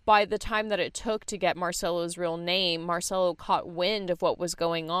by the time that it took to get Marcello's real name, Marcello caught wind of what was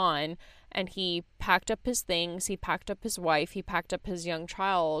going on, and he packed up his things, he packed up his wife, he packed up his young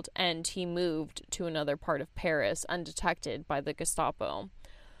child, and he moved to another part of Paris undetected by the Gestapo.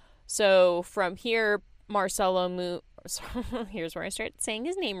 So from here, Marcello here's where I start saying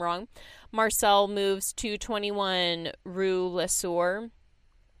his name wrong. Marcel moves to 21 Rue Lesueur,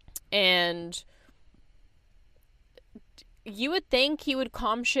 and you would think he would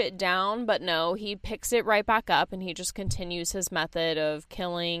calm shit down, but no, he picks it right back up and he just continues his method of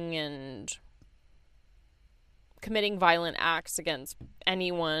killing and committing violent acts against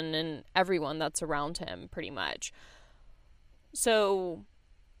anyone and everyone that's around him, pretty much. So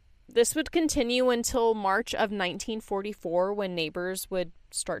this would continue until March of 1944, when neighbors would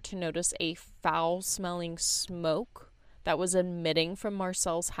start to notice a foul-smelling smoke that was emitting from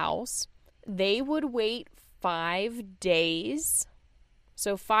Marcel's house. They would wait 5 days.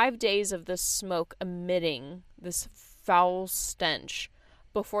 So 5 days of this smoke emitting this foul stench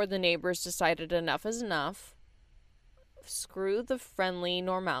before the neighbors decided enough is enough. Screw the friendly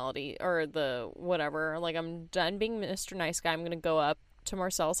normality or the whatever. Like, I'm done being Mr. Nice Guy. I'm going to go up to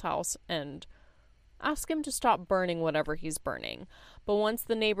Marcel's house and ask him to stop burning whatever he's burning. But once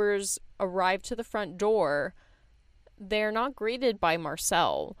the neighbors arrive to the front door, they're not greeted by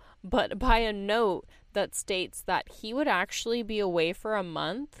Marcel, but by a note that states that he would actually be away for a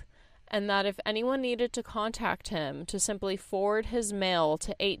month, and that if anyone needed to contact him, to simply forward his mail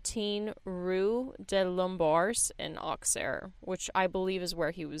to 18 Rue de Lombards in Auxerre, which I believe is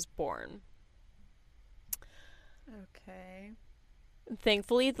where he was born. Okay.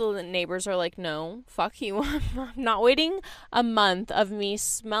 Thankfully, the neighbors are like, no, fuck you. I'm not waiting a month of me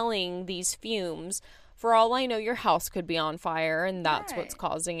smelling these fumes. For all I know, your house could be on fire, and that's what's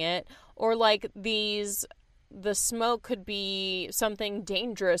causing it. Or, like, the smoke could be something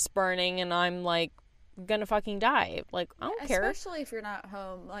dangerous burning, and I'm, like, gonna fucking die. Like, I don't care. Especially if you're not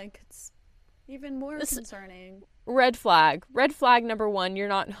home. Like, it's even more concerning. Red flag. Red flag number 1, you're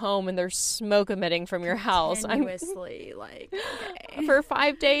not home and there's smoke emitting from your house. Continuously, like, okay. For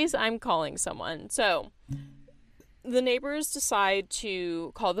 5 days, I'm calling someone. So, the neighbors decide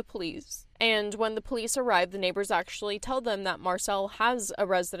to call the police. And when the police arrive, the neighbors actually tell them that Marcel has a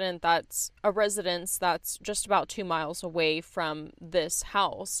residence that's just about 2 miles away from this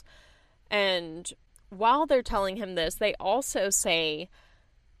house. And while they're telling him this, they also say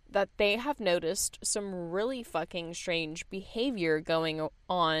that they have noticed some really fucking strange behavior going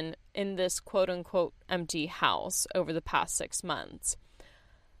on in this quote-unquote empty house over the past 6 months.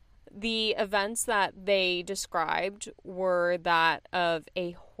 The events that they described were that of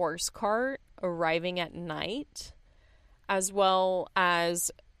a horse cart arriving at night, as well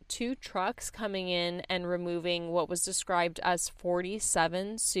as 2 trucks coming in and removing what was described as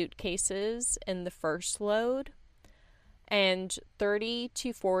 47 suitcases in the first load and 30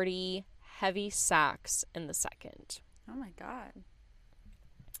 to 40 heavy sacks in the second. Oh my God.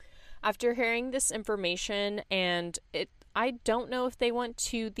 After hearing this information, and I don't know if they went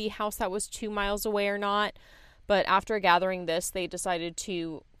to the house that was 2 miles away or not, but after gathering this, they decided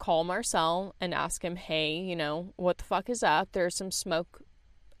to call Marcel and ask him, hey, you know, what the fuck is up? There's some smoke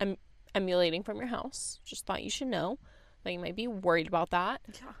emulating from your house. Just thought you should know that you might be worried about that.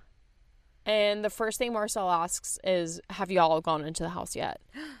 Yeah. And the first thing Marcel asks is, have you all gone into the house yet?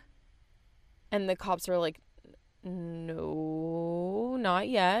 And the cops are like, no, not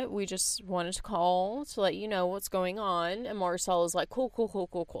yet. We just wanted to call to let you know what's going on. And Marcel is like,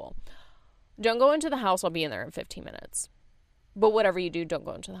 cool. Don't go into the house. I'll be in there in 15 minutes. But whatever you do, don't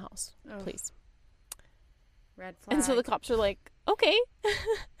go into the house. Ugh. Please. Red flag. And so the cops are like, okay.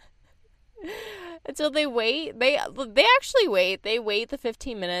 And so they wait. They actually wait. They wait the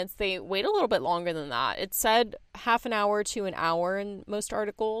 15 minutes. They wait a little bit longer than that. It said half an hour to an hour in most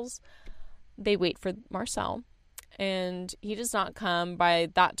articles. They wait for Marcel. And he does not come. By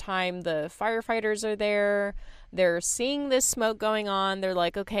that time, the firefighters are there. They're seeing this smoke going on. They're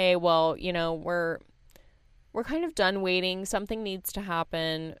like, okay, well, you know, we're kind of done waiting. Something needs to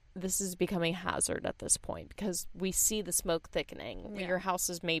happen. This is becoming a hazard at this point because we see the smoke thickening. Yeah. Your house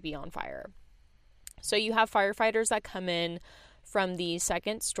is maybe on fire. So you have firefighters that come in from the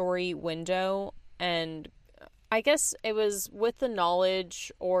second story window, and I guess it was with the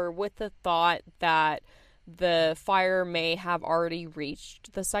knowledge or with the thought that the fire may have already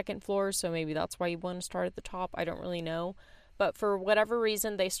reached the second floor, so maybe that's why you want to start at the top. I don't really know. But for whatever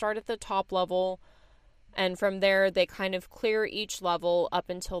reason, they start at the top level, and from there, they kind of clear each level up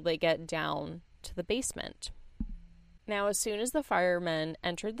until they get down to the basement. Now, as soon as the firemen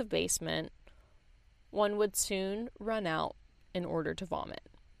entered the basement, one would soon run out in order to vomit.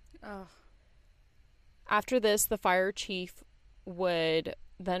 Ugh. After this, the fire chief would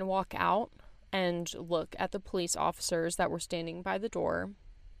then walk out and look at the police officers that were standing by the door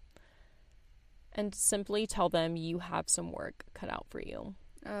and simply tell them, you have some work cut out for you.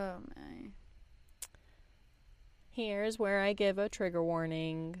 Oh my. Here's where I give a trigger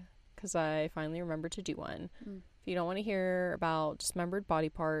warning, because I finally remembered to do one. If you don't want to hear about dismembered body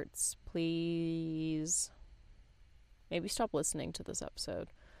parts, please maybe stop listening to this episode.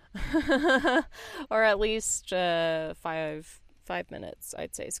 Or at least 5 minutes,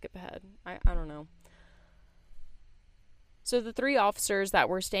 I'd say skip ahead. I don't know. So the 3 officers that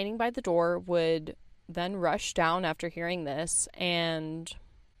were standing by the door would then rush down after hearing this and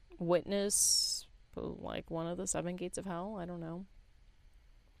witness like one of the 7 gates of hell. I don't know.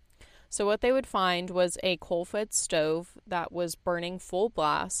 So what they would find was a coal-fed stove that was burning full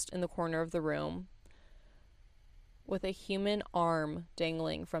blast in the corner of the room with a human arm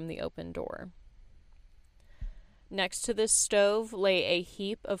dangling from the open door. Next to this stove lay a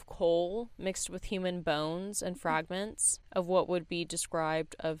heap of coal mixed with human bones and fragments of what would be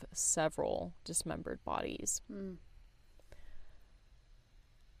described of several dismembered bodies.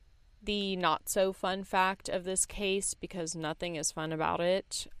 The not so fun fact of this case, because nothing is fun about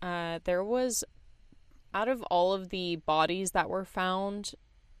it, there was, out of all of the bodies that were found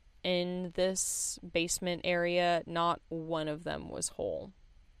in this basement area, not one of them was whole.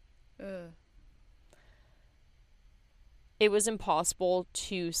 Ugh. It was impossible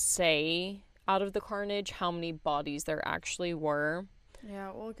to say out of the carnage how many bodies there actually were.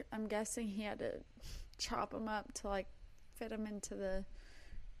 Yeah, well, I'm guessing he had to chop them up to, like, fit them into the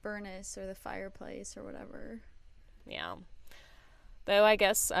furnace or the fireplace or whatever. Yeah. Though I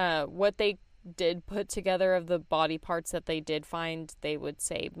guess what they did put together of the body parts that they did find, they would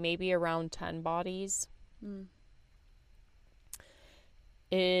say maybe around 10 bodies.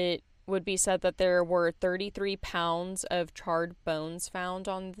 It would be said that there were 33 pounds of charred bones found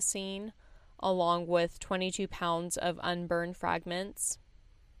on the scene, along with 22 pounds of unburned fragments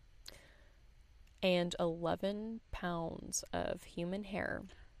and 11 pounds of human hair,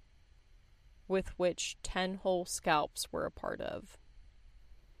 with which 10 whole scalps were a part of.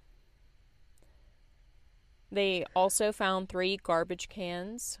 They also found 3 garbage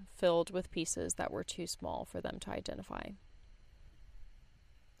cans filled with pieces that were too small for them to identify.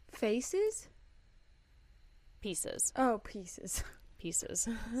 Faces? Pieces. Oh, pieces. Pieces.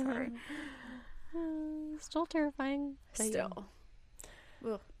 Sorry. Still terrifying. Still.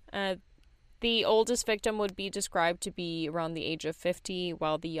 Ugh. The oldest victim would be described to be around the age of 50,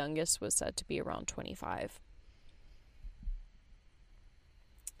 while the youngest was said to be around 25.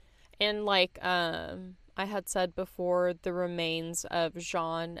 And like I had said before, the remains of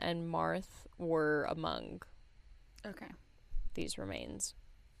Jean and Marthe were among these remains.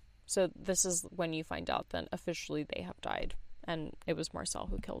 So this is when you find out that officially they have died, and it was Marcel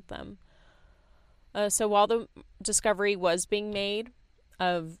who killed them. So while the discovery was being made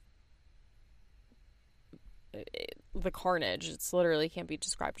of the carnage, it's literally can't be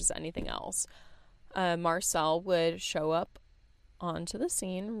described as anything else, Marcel would show up onto the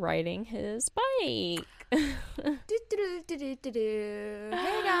scene riding his bike. Hey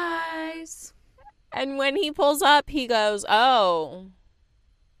guys. And when he pulls up, he goes, "Oh,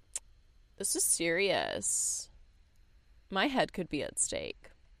 this is serious. My head could be at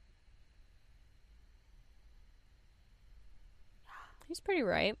stake." He's pretty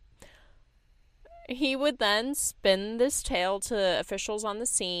right. He would then spin this tale to officials on the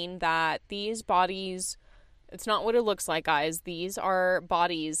scene that these bodies, it's not what it looks like, guys. These are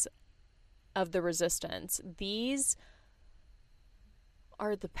bodies of the resistance. These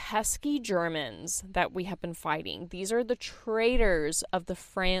are the pesky Germans that we have been fighting. These are the traitors of the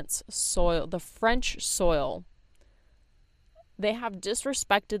French soil. They have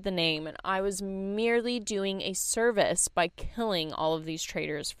disrespected the name, and I was merely doing a service by killing all of these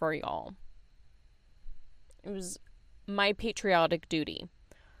traitors for y'all. It was my patriotic duty.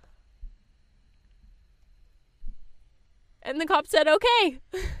 And the cop said, "Okay,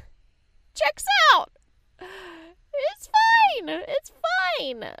 checks out. It's fine. It's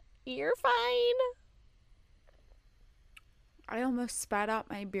fine. You're fine." I almost spat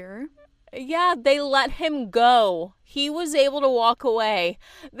out my beer. Yeah, they let him go. He was able to walk away.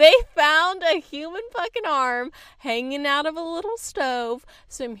 They found a human fucking arm hanging out of a little stove,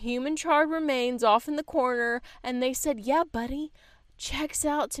 some human charred remains off in the corner, and they said, "Yeah, buddy, checks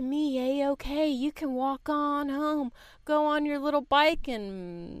out to me, A-okay. You can walk on home. Go on your little bike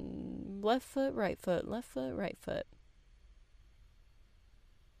and left foot, right foot, left foot, right foot."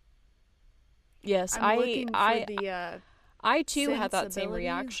 Yes, I too had that same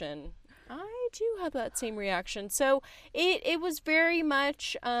reaction. So it was very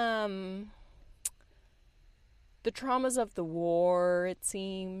much the traumas of the war, it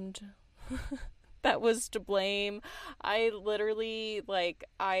seemed, that was to blame. I literally,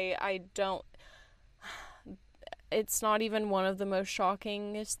 I don't, it's not even one of the most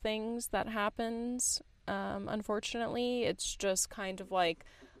shockingest things that happens, unfortunately. It's just kind of like,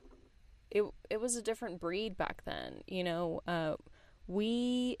 it was a different breed back then, you know.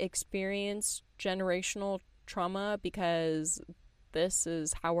 We experienced generational trauma because this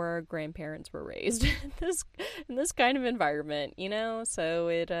is how our grandparents were raised in this kind of environment, you know. So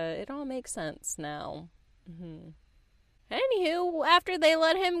it all makes sense now. Anywho, after they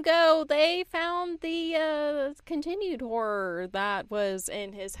let him go, they found the continued horror that was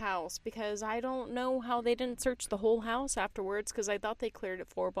in his house, because I don't know how they didn't search the whole house afterwards, because I thought they cleared it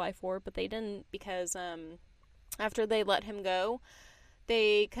 4x4, but they didn't, because after they let him go,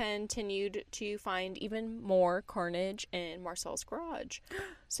 they continued to find even more carnage in Marcel's garage.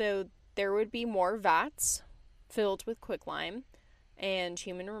 So there would be more vats filled with quicklime and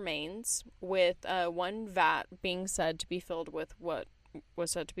human remains, with one vat being said to be filled with what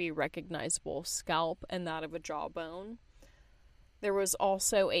was said to be recognizable scalp and that of a jawbone. There was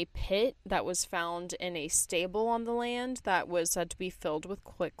also a pit that was found in a stable on the land that was said to be filled with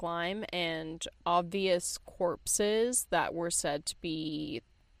quicklime and obvious corpses that were said to be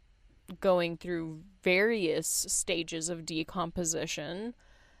going through various stages of decomposition.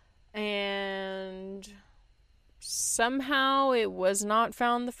 And somehow it was not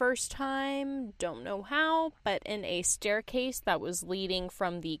found the first time. Don't know how, but in a staircase that was leading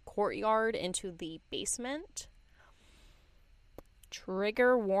from the courtyard into the basement.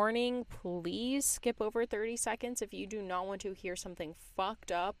 Trigger warning, please skip over 30 seconds if you do not want to hear something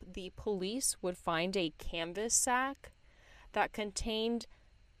fucked up. The police would find a canvas sack that contained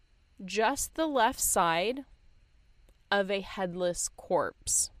just the left side of a headless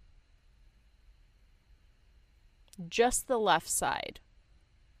corpse. Just the left side.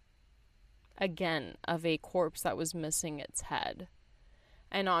 Again, of a corpse that was missing its head.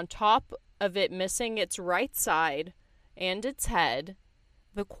 And on top of it missing its right side and its head,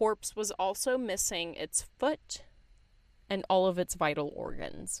 the corpse was also missing its foot and all of its vital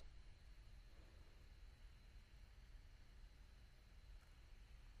organs.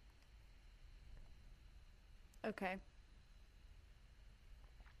 Okay.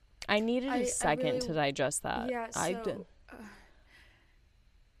 I needed a second to digest that. Yeah, so,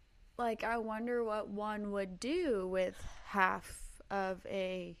 like, I wonder what one would do with half of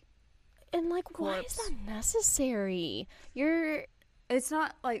a And, like, why is corpse. that necessary? It's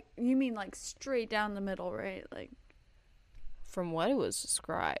not like, you mean like straight down the middle, right? Like, From what it was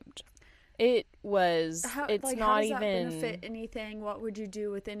described, it's how, not like, how does that even benefit anything? What would you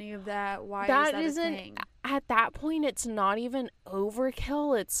do with any of that? Why that is that a isn't thing? at that point. It's not even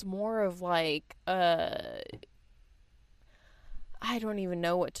overkill. It's more of like I don't even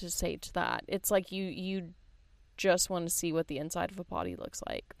know what to say to that. It's like you just want to see what the inside of a body looks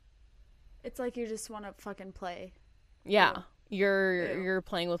like. It's like you just want to fucking play. Yeah, Ew. you're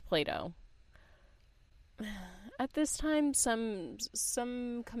playing with Play-Doh. At this time, some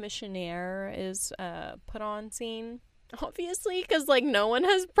commissionaire is put on scene, obviously, because like no one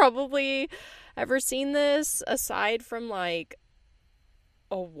has probably ever seen this aside from like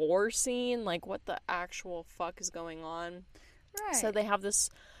a war scene. Like, what the actual fuck is going on? Right. So they have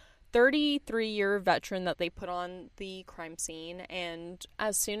this 33-year veteran that they put on the crime scene, and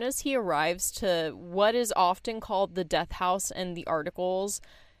as soon as he arrives to what is often called the death house in the articles,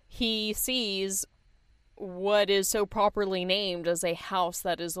 he sees what is so properly named as a house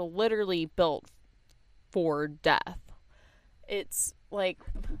that is literally built for death. It's like,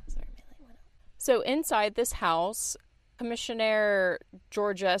 sorry, my light went out. So inside this house, Commissioner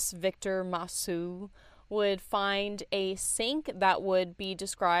Georges Victor Massou would find a sink that would be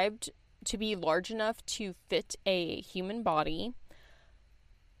described to be large enough to fit a human body.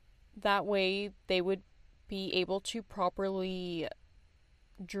 That way they would be able to properly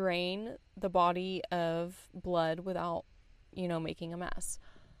drain the body of blood without, making a mess.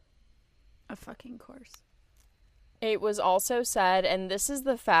 A fucking course. It was also said, and this is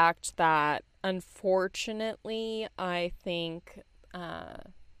the fact that unfortunately I think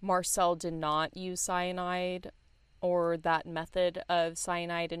Marcel did not use cyanide or that method of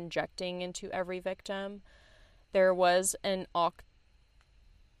cyanide injecting into every victim. There was an octagonal,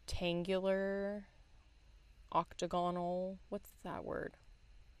 what's that word?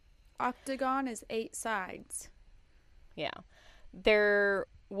 Octagon is 8 sides. Yeah. There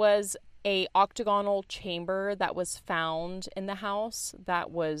was a octagonal chamber that was found in the house that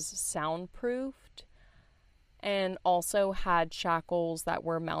was soundproofed and also had shackles that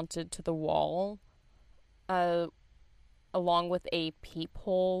were mounted to the wall, along with a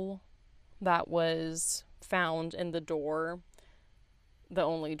peephole that was found in the door, the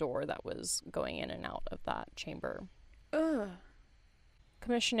only door that was going in and out of that chamber. Ugh.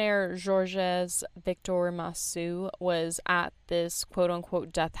 Commissioner Georges Victor Massou was at this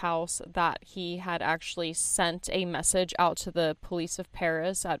quote-unquote death house that he had actually sent a message out to the police of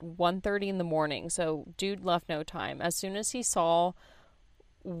Paris at 1:30 in the morning. So dude left no time. As soon as he saw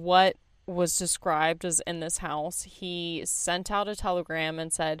what was described as in this house, he sent out a telegram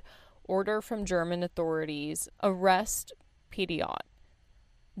and said, "Order from German authorities, arrest Pediot,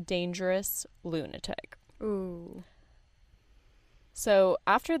 dangerous lunatic." Ooh. So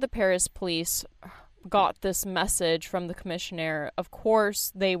after the Paris police got this message from the commissioner, of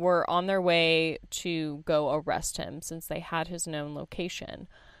course they were on their way to go arrest him since they had his known location.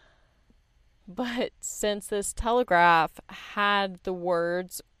 But since this telegraph had the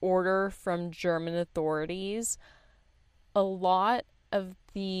words "order from German authorities," a lot of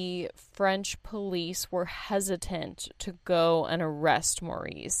the French police were hesitant to go and arrest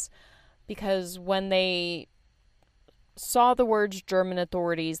Maurice, because when they saw the words German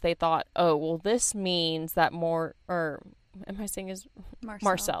authorities, they thought, oh, well, this means that am I saying his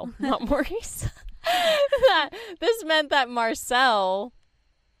Marcel, not Maurice? This meant that Marcel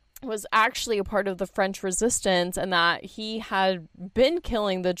was actually a part of the French resistance and that he had been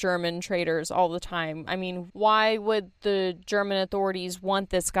killing the German traitors all the time. I mean, why would the German authorities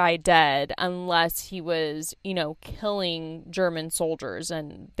want this guy dead unless he was, killing German soldiers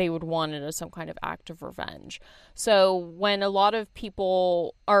and they would want it as some kind of act of revenge? So when when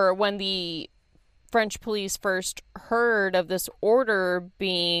the French police first heard of this order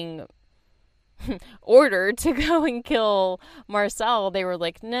being ordered to go and kill Marcel, they were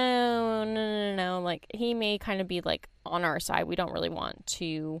like, no, like, he may kind of be like on our side. We don't really want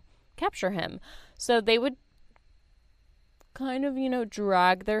to capture him. So they would kind of,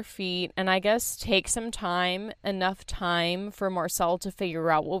 drag their feet and I guess take enough time for Marcel to figure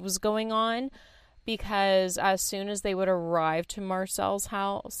out what was going on, because as soon as they would arrive to Marcel's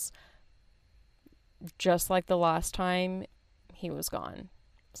house, just like the last time, he was gone.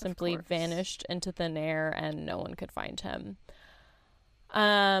 Simply vanished into thin air and no one could find him.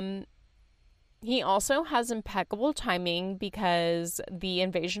 He also has impeccable timing because the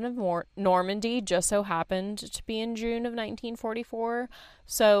invasion of Normandy just so happened to be in June of 1944.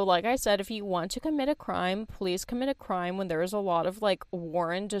 So, like I said, if you want to commit a crime, please commit a crime when there is a lot of like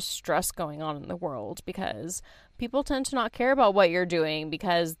war and distress going on in the world, because people tend to not care about what you're doing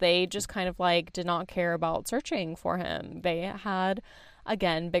because they just kind of like did not care about searching for him. They had,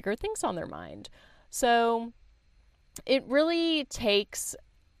 again, bigger things on their mind. So it really takes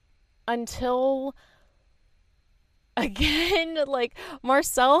until, again, like,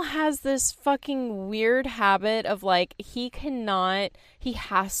 Marcel has this fucking weird habit of like, he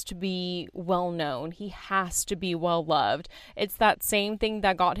has to be well known, he has to be well loved. It's that same thing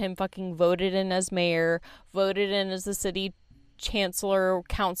that got him fucking voted in as mayor, voted in as the city chancellor,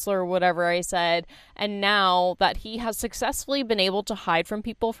 counselor, whatever I said. And now that he has successfully been able to hide from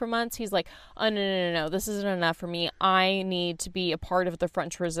people for months, he's like, oh, no, this isn't enough for me. I need to be a part of the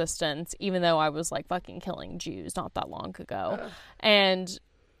French resistance, even though I was like fucking killing Jews not that long ago. And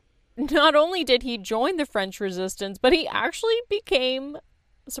not only did he join the French resistance, but he actually became,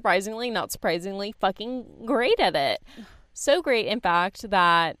 surprisingly, not surprisingly, fucking great at it. So great, in fact,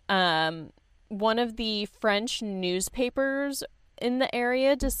 that one of the French newspapers in the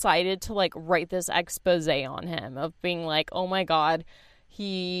area decided to like write this expose on him of being like, oh my God,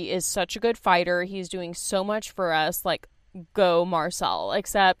 he is such a good fighter. He's doing so much for us. Like, go Marcel.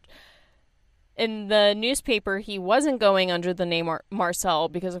 Except in the newspaper, he wasn't going under the name Marcel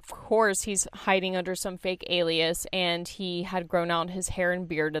because, of course, he's hiding under some fake alias, and he had grown out his hair and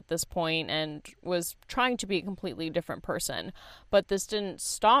beard at this point and was trying to be a completely different person. But this didn't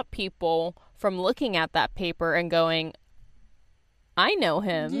stop people from looking at that paper and going, I know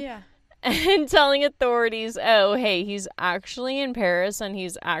him. Yeah. And telling authorities, oh, hey, he's actually in Paris and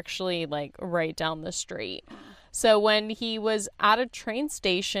he's actually like right down the street. So when he was at a train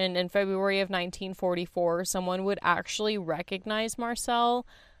station in February of 1944, someone would actually recognize Marcel,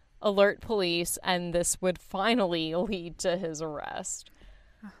 alert police, and this would finally lead to his arrest.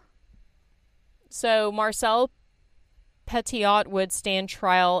 So Marcel Petiot would stand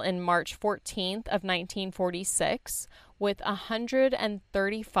trial in March 14th of 1946, with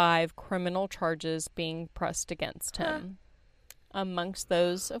 135 criminal charges being pressed against him. Amongst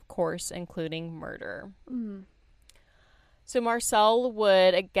those, of course, including murder. So Marcel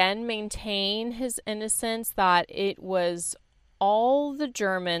would again maintain his innocence, that it was all the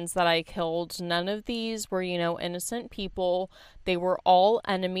Germans that I killed. None of these were, innocent people. They were all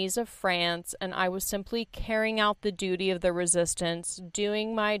enemies of France, and I was simply carrying out the duty of the resistance,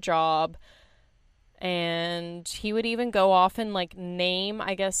 doing my job. And he would even go off and like name,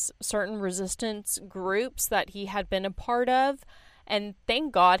 I guess, certain resistance groups that he had been a part of. And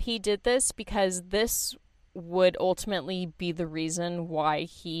thank God he did this, because this would ultimately be the reason why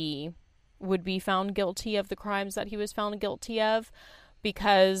he would be found guilty of the crimes that he was found guilty of.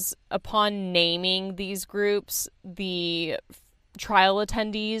 Because upon naming these groups, the trial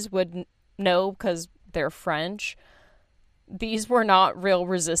attendees would know, because they're French, these were not real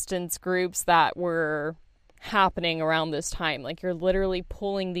resistance groups that were happening around this time. Like, you're literally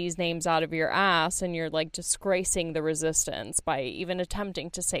pulling these names out of your ass, and you're like disgracing the resistance by even attempting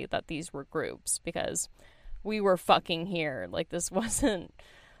to say that these were groups, because we were fucking here. Like, this wasn't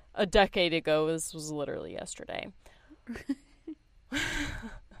a decade ago. This was literally yesterday.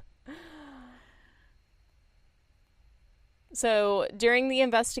 So during the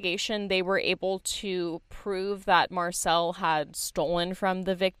investigation, they were able to prove that Marcel had stolen from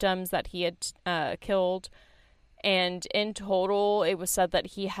the victims that he had killed. And in total, it was said that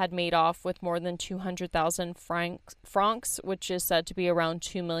he had made off with more than 200,000 francs, which is said to be around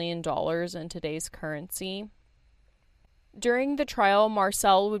 $2 million in today's currency. During the trial,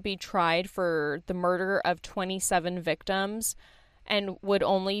 Marcel would be tried for the murder of 27 victims and would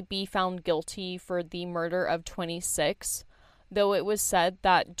only be found guilty for the murder of 26. Though it was said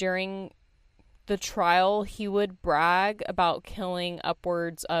that during the trial, he would brag about killing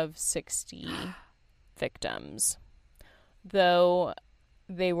upwards of 60 victims. Though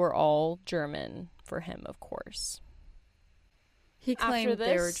they were all German for him, of course. He claimed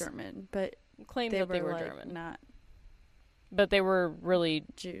they were German, but claimed that they were like, German. Not. But they were really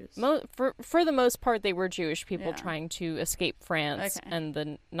Jews. For the most part, they were Jewish people trying to escape France and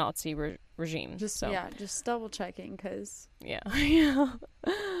the Nazi regime. Just double checking, because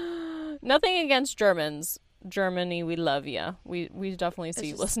nothing against Germans. Germany, we love you. We definitely see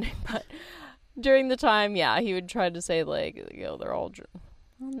you listening. But during the time, he would try to say like, they're all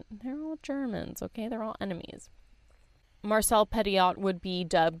Germans. Okay, they're all enemies. Marcel Petiot would be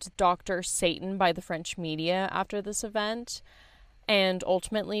dubbed Dr. Satan by the French media after this event. and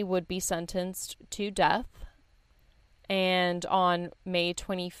ultimately would be sentenced to death. And on May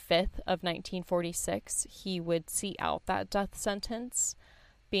 25th of 1946, he would see out that death sentence,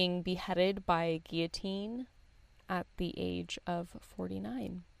 being beheaded by guillotine at the age of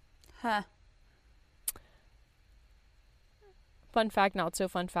 49. Huh. Fun fact, not so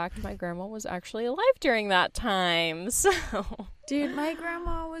fun fact, my grandma was actually alive during that time. So, Dude, my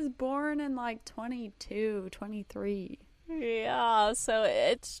grandma was born in like 22, 23. yeah, so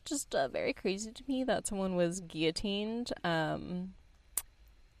it's just very crazy to me that someone was guillotined in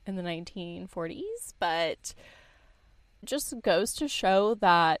the 1940s, but it just goes to show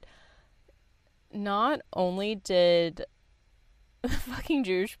that not only did fucking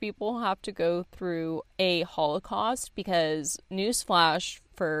Jewish people have to go through a Holocaust, because newsflash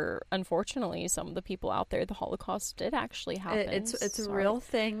for, unfortunately, some of the people out there, the Holocaust did actually happen. It's a real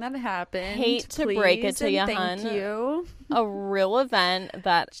thing that happened. Hate to break it to you, thank hun. you. A real event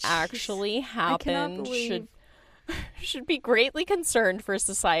that actually I cannot happened believe. should be greatly concerned for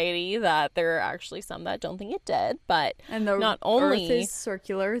society that there are actually some that don't think it did, but And the not only Earth is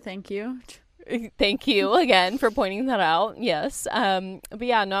circular. Thank you. thank you again for pointing that out. Yes. But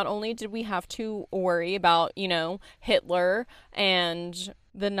yeah, not only did we have to worry about, Hitler and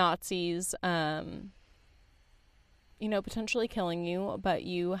the Nazis, potentially killing you, but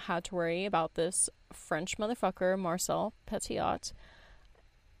you had to worry about this French motherfucker, Marcel Petiot,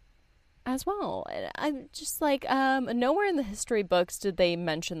 as well. And I'm just like, nowhere in the history books did they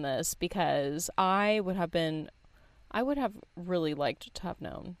mention this, because I would have really liked to have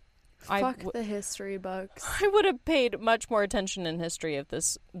known. Fuck the history books. I would have paid much more attention in history if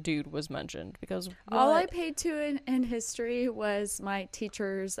this dude was mentioned, because All I paid to in history was my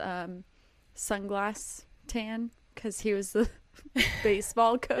teacher's sunglass tan, because he was the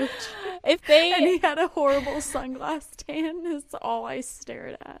baseball coach. and he had a horrible sunglass tan. That's all I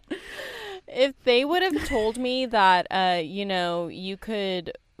stared at. If they would have told me that, you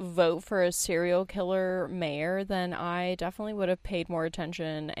could vote for a serial killer mayor, then I definitely would have paid more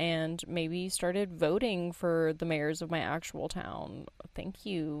attention and maybe started voting for the mayors of my actual town. Thank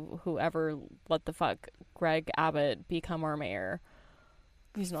you, whoever let the fuck Greg Abbott become our mayor.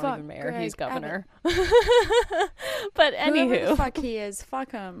 He's not even mayor, he's governor. But anywho, whoever the fuck he is,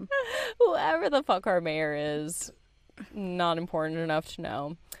 fuck him. Whoever the fuck our mayor is, not important enough to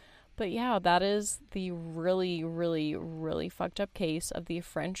know. But yeah, that is the really, really, really fucked up case of the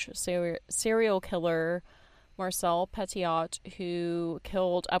French serial killer Marcel Petiot, who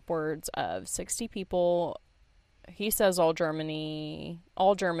killed upwards of 60 people. He says all Germans,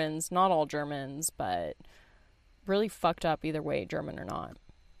 not all Germans, but really fucked up either way, German or not.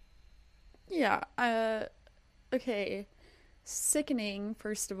 Yeah, okay. Sickening,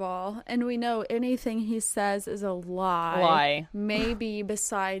 first of all, and we know anything he says is a lie. Maybe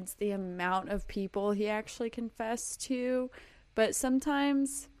besides the amount of people he actually confessed to, but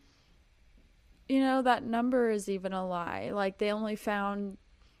sometimes, that number is even a lie. Like, they only found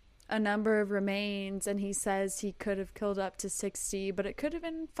a number of remains, and he says he could have killed up to 60, but it could have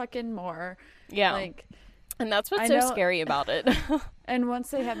been fucking more. Yeah. And that's what's so scary about it. And once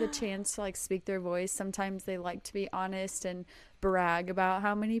they have the chance to speak their voice, sometimes they like to be honest and brag about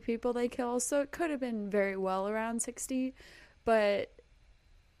how many people they kill. So it could have been very well around 60. But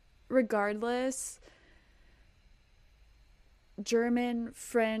regardless, German,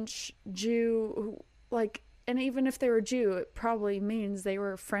 French, Jew, and even if they were Jew, it probably means they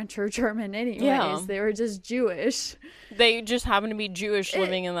were French or German anyways. Yeah. They were just Jewish. They just happen to be Jewish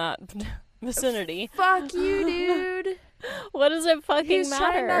living in that vicinity. Fuck you, dude. What does it fucking matter? He's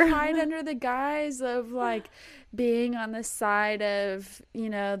trying to hide under the guise of being on the side of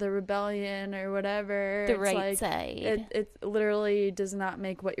the rebellion or whatever. The right side. It literally does not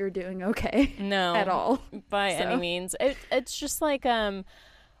make what you're doing okay. No, at all by any means. It's just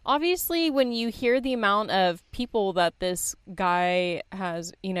obviously when you hear the amount of people that this guy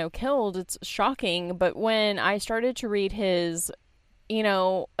has killed, it's shocking. But when I started to read his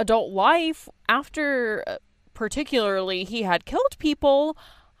adult life after particularly he had killed people,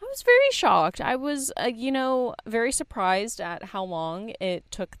 I was very shocked. I was, very surprised at how long it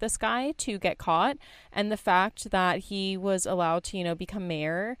took this guy to get caught, and the fact that he was allowed to, become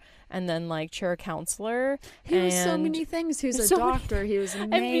mayor and then chair a counselor. He was so many things. He was a doctor. He was a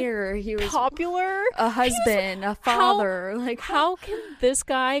mayor. He was popular. A husband. A father. How can this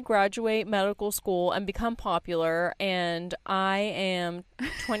guy graduate medical school and become popular? And I am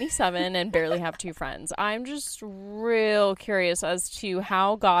 27 and barely have 2 friends. I'm just real curious as to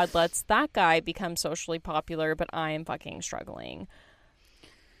how God lets that guy become socially popular, but I am fucking struggling.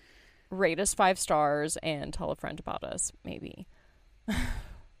 Rate us 5 stars and tell a friend about us, maybe.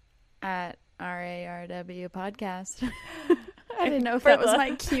 at RARW podcast. I didn't know if that was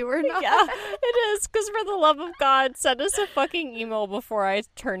my cue or not. Yeah, it is. Because for the love of God, send us a fucking email before I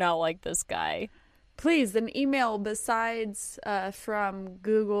turn out like this guy. Please, an email besides from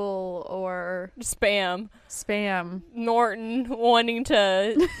Google or Spam. Norton wanting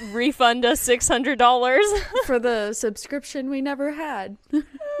to refund us $600 for the subscription we never had.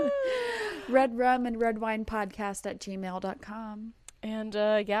 Red Rum and Red Wine Podcast at gmail.com. And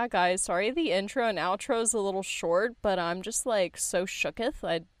yeah, guys, sorry the intro and outro is a little short, but I'm just like so shooketh.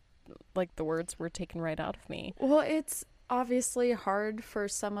 Like the words were taken right out of me. Well, it's obviously hard for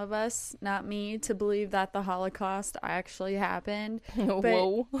some of us, not me, to believe that the Holocaust actually happened.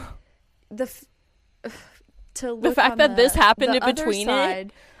 Whoa. The fact that this happened in between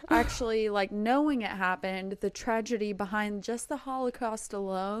it, actually, like, knowing it happened, the tragedy behind just the Holocaust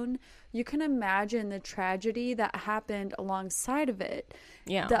alone, you can imagine the tragedy that happened alongside of it.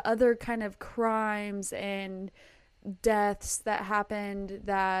 Yeah. The other kind of crimes and deaths that happened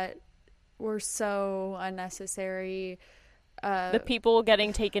that were so unnecessary. The people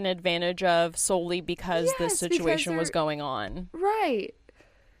getting taken advantage of solely because this situation was going on. Right.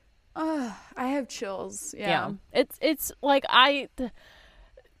 I have chills. Yeah. It's like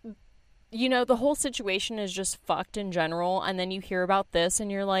the whole situation is just fucked in general, and then you hear about this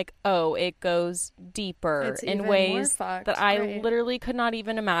and you're like, oh, it goes deeper in ways that I literally could not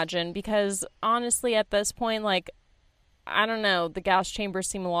even imagine, because honestly at this point, like, I don't know, the gas chambers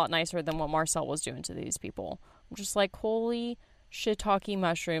seem a lot nicer than what Marcel was doing to these people. I'm just like, holy shiitake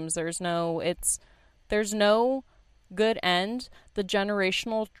mushrooms. There's no good end. The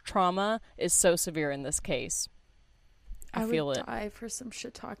generational trauma is so severe in this case. I feel it. I would die for some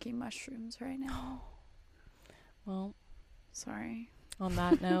shiitake mushrooms right now. Well, sorry. On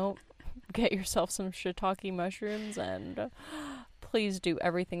that note, get yourself some shiitake mushrooms and please do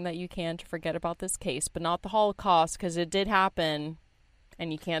everything that you can to forget about this case, but not the Holocaust, because it did happen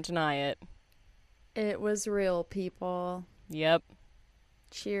and you can't deny it. It was real, people. Yep.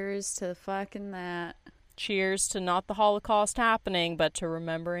 Cheers to fucking that. Cheers to not the Holocaust happening, but to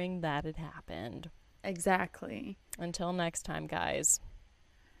remembering that it happened. Exactly. Until next time, guys.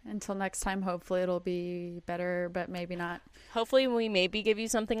 Until next time, hopefully it'll be better, but maybe not. Hopefully we maybe give you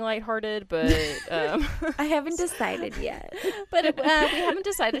something lighthearted, but... I haven't decided yet. But we haven't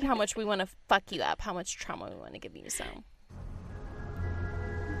decided how much we want to fuck you up, how much trauma we want to give you, so...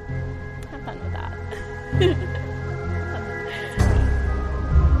 have fun with that.